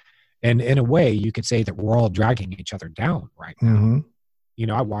does. And in a way, you could say that we're all dragging each other down right now. Mm-hmm. You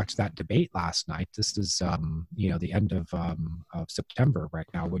know, I watched that debate last night. This is, the end of September right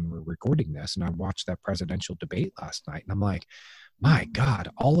now when we're recording this. And I watched that presidential debate last night. And I'm like, my God,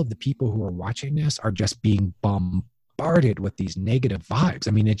 all of the people who are watching this are just being bombarded with these negative vibes.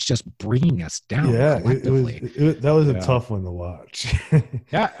 I mean, it's just bringing us down. Yeah, that was a tough one to watch.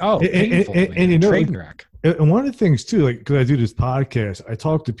 Yeah. Oh, painful, and you know, train wreck. And one of the things too, like, because I do this podcast, I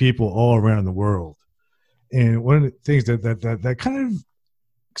talk to people all around the world. And one of the things that kind of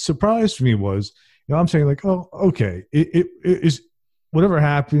surprised me was, you know, I'm saying like, oh, okay, it is whatever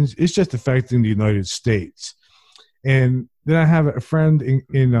happens, it's just affecting the United States. And then I have a friend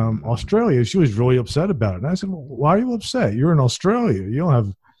in Australia. She was really upset about it. And I said, well, why are you upset? You're in Australia. You don't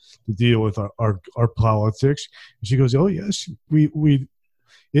have to deal with our politics. And she goes, oh, yes, we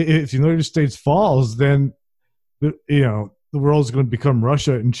if the United States falls, then, the world's going to become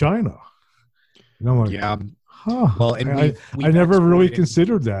Russia and China. And I'm like, yeah. Huh. Well, and I never really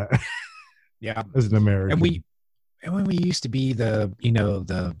considered that. Yeah. As an American. And when we used to be the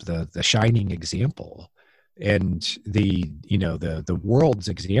shining example, and the world's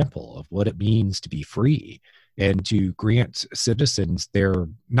example of what it means to be free, and to grant citizens to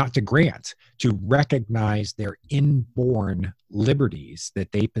recognize their inborn liberties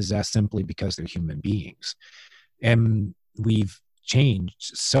that they possess simply because they're human beings. And we've changed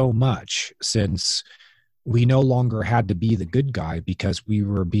so much since we no longer had to be the good guy, because we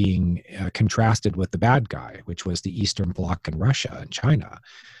were being contrasted with the bad guy, which was the Eastern Bloc and Russia and China.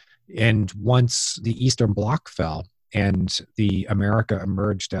 And once the Eastern Bloc fell, and the America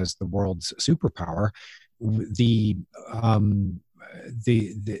emerged as the world's superpower,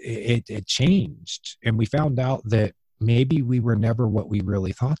 it changed, and we found out that maybe we were never what we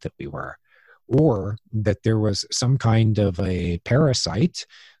really thought that we were, or that there was some kind of a parasite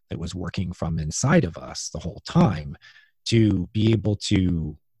that was working from inside of us the whole time to be able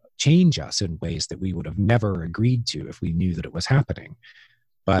to change us in ways that we would have never agreed to if we knew that it was happening.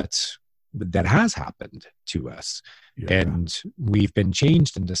 But that has happened to us. Yeah. And we've been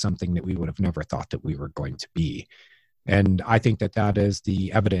changed into something that we would have never thought that we were going to be. And I think that that is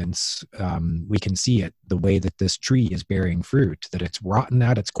the evidence. We can see it, the way that this tree is bearing fruit, that it's rotten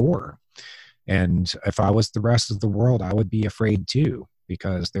at its core. And if I was the rest of the world, I would be afraid too,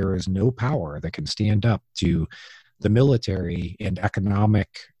 because there is no power that can stand up to the military and economic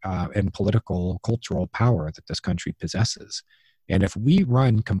and political, cultural power that this country possesses. And if we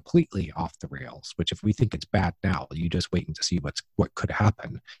run completely off the rails, which if we think it's bad now, you just waiting to see what could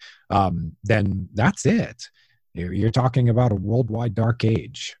happen, then that's it. You're talking about a worldwide dark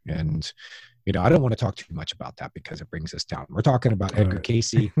age. And, I don't want to talk too much about that because it brings us down. We're talking about Edgar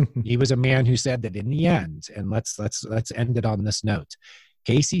Cayce. He was a man who said that in the end, and let's end it on this note.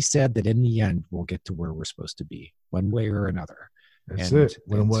 Cayce said that in the end, we'll get to where we're supposed to be, one way or another. That's it,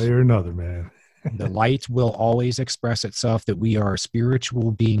 one way or another, man. The light will always express itself, that we are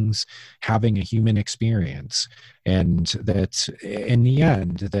spiritual beings having a human experience, and that in the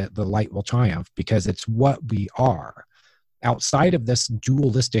end, that the light will triumph because it's what we are. Outside of this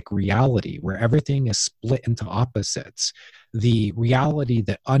dualistic reality where everything is split into opposites, the reality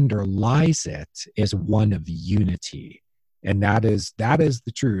that underlies it is one of unity. And that is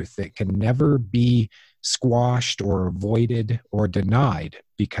the truth that can never be squashed or avoided or denied,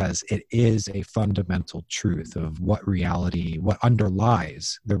 because it is a fundamental truth of what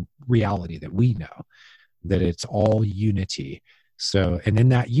underlies the reality that we know, that it's all unity. So, and in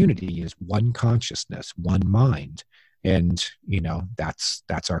that unity is one consciousness, one mind. And,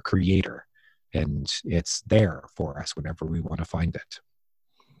 that's our creator, and it's there for us whenever we want to find it.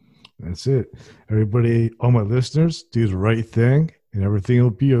 That's it. Everybody, all my listeners, do the right thing and everything will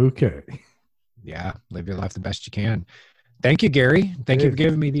be okay. Yeah. Live your life the best you can. Thank you, Gary. Thank you for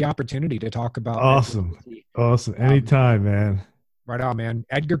giving me the opportunity to talk about. Awesome. Anytime, man. Right on, man.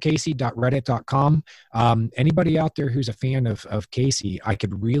 EdgarCayce.reddit.com. Anybody out there who's a fan of Cayce, I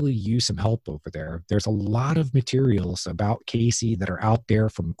could really use some help over there. There's a lot of materials about Cayce that are out there,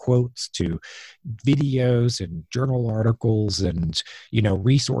 from quotes to videos and journal articles and,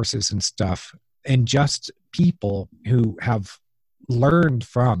 resources and stuff. And just people who have learned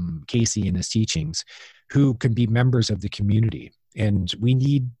from Cayce and his teachings, who can be members of the community. And we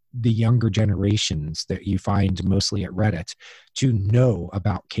need the younger generations that you find mostly at Reddit to know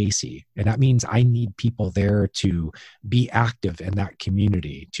about Cayce. And that means I need people there to be active in that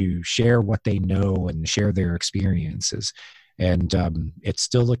community, to share what they know and share their experiences. And it's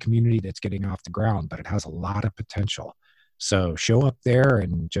still a community that's getting off the ground, but it has a lot of potential. So show up there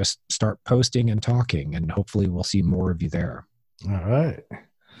and just start posting and talking, and hopefully we'll see more of you there. All right.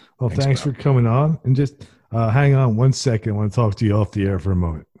 Well, thanks for coming on. And just hang on 1 second. I want to talk to you off the air for a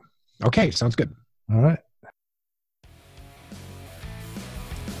moment. Okay, sounds good. All right.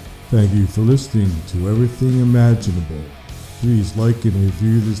 Thank you for listening to Everything Imaginable. Please like and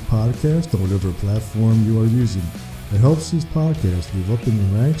review this podcast on whatever platform you are using. It helps this podcast move up in the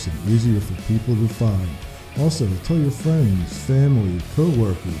ranks and easier for people to find. Also, tell your friends, family,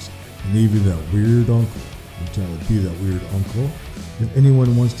 co-workers, and even that weird uncle, which I would be that weird uncle. If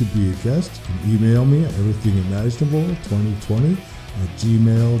anyone wants to be a guest, you can email me at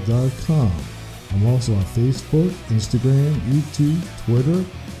everythingimaginable2020@gmail.com. I'm also on Facebook, Instagram, YouTube, Twitter,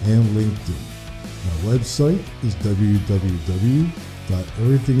 and LinkedIn. My website is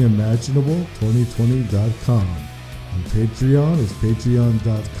www.everythingimaginable2020.com. And Patreon is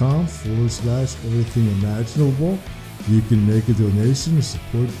patreon.com/everythingimaginable. You can make a donation to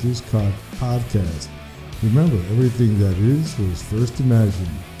support this podcast. Remember, everything that is was first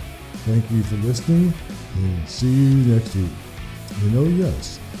imagined. Thank you for listening, and see you next week. And oh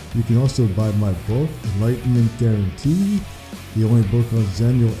yes, you can also buy my book, Enlightenment Guaranteed, the only book on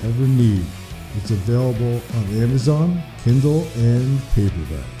Zen you'll ever need. It's available on Amazon, Kindle, and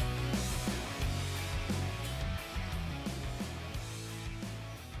paperback.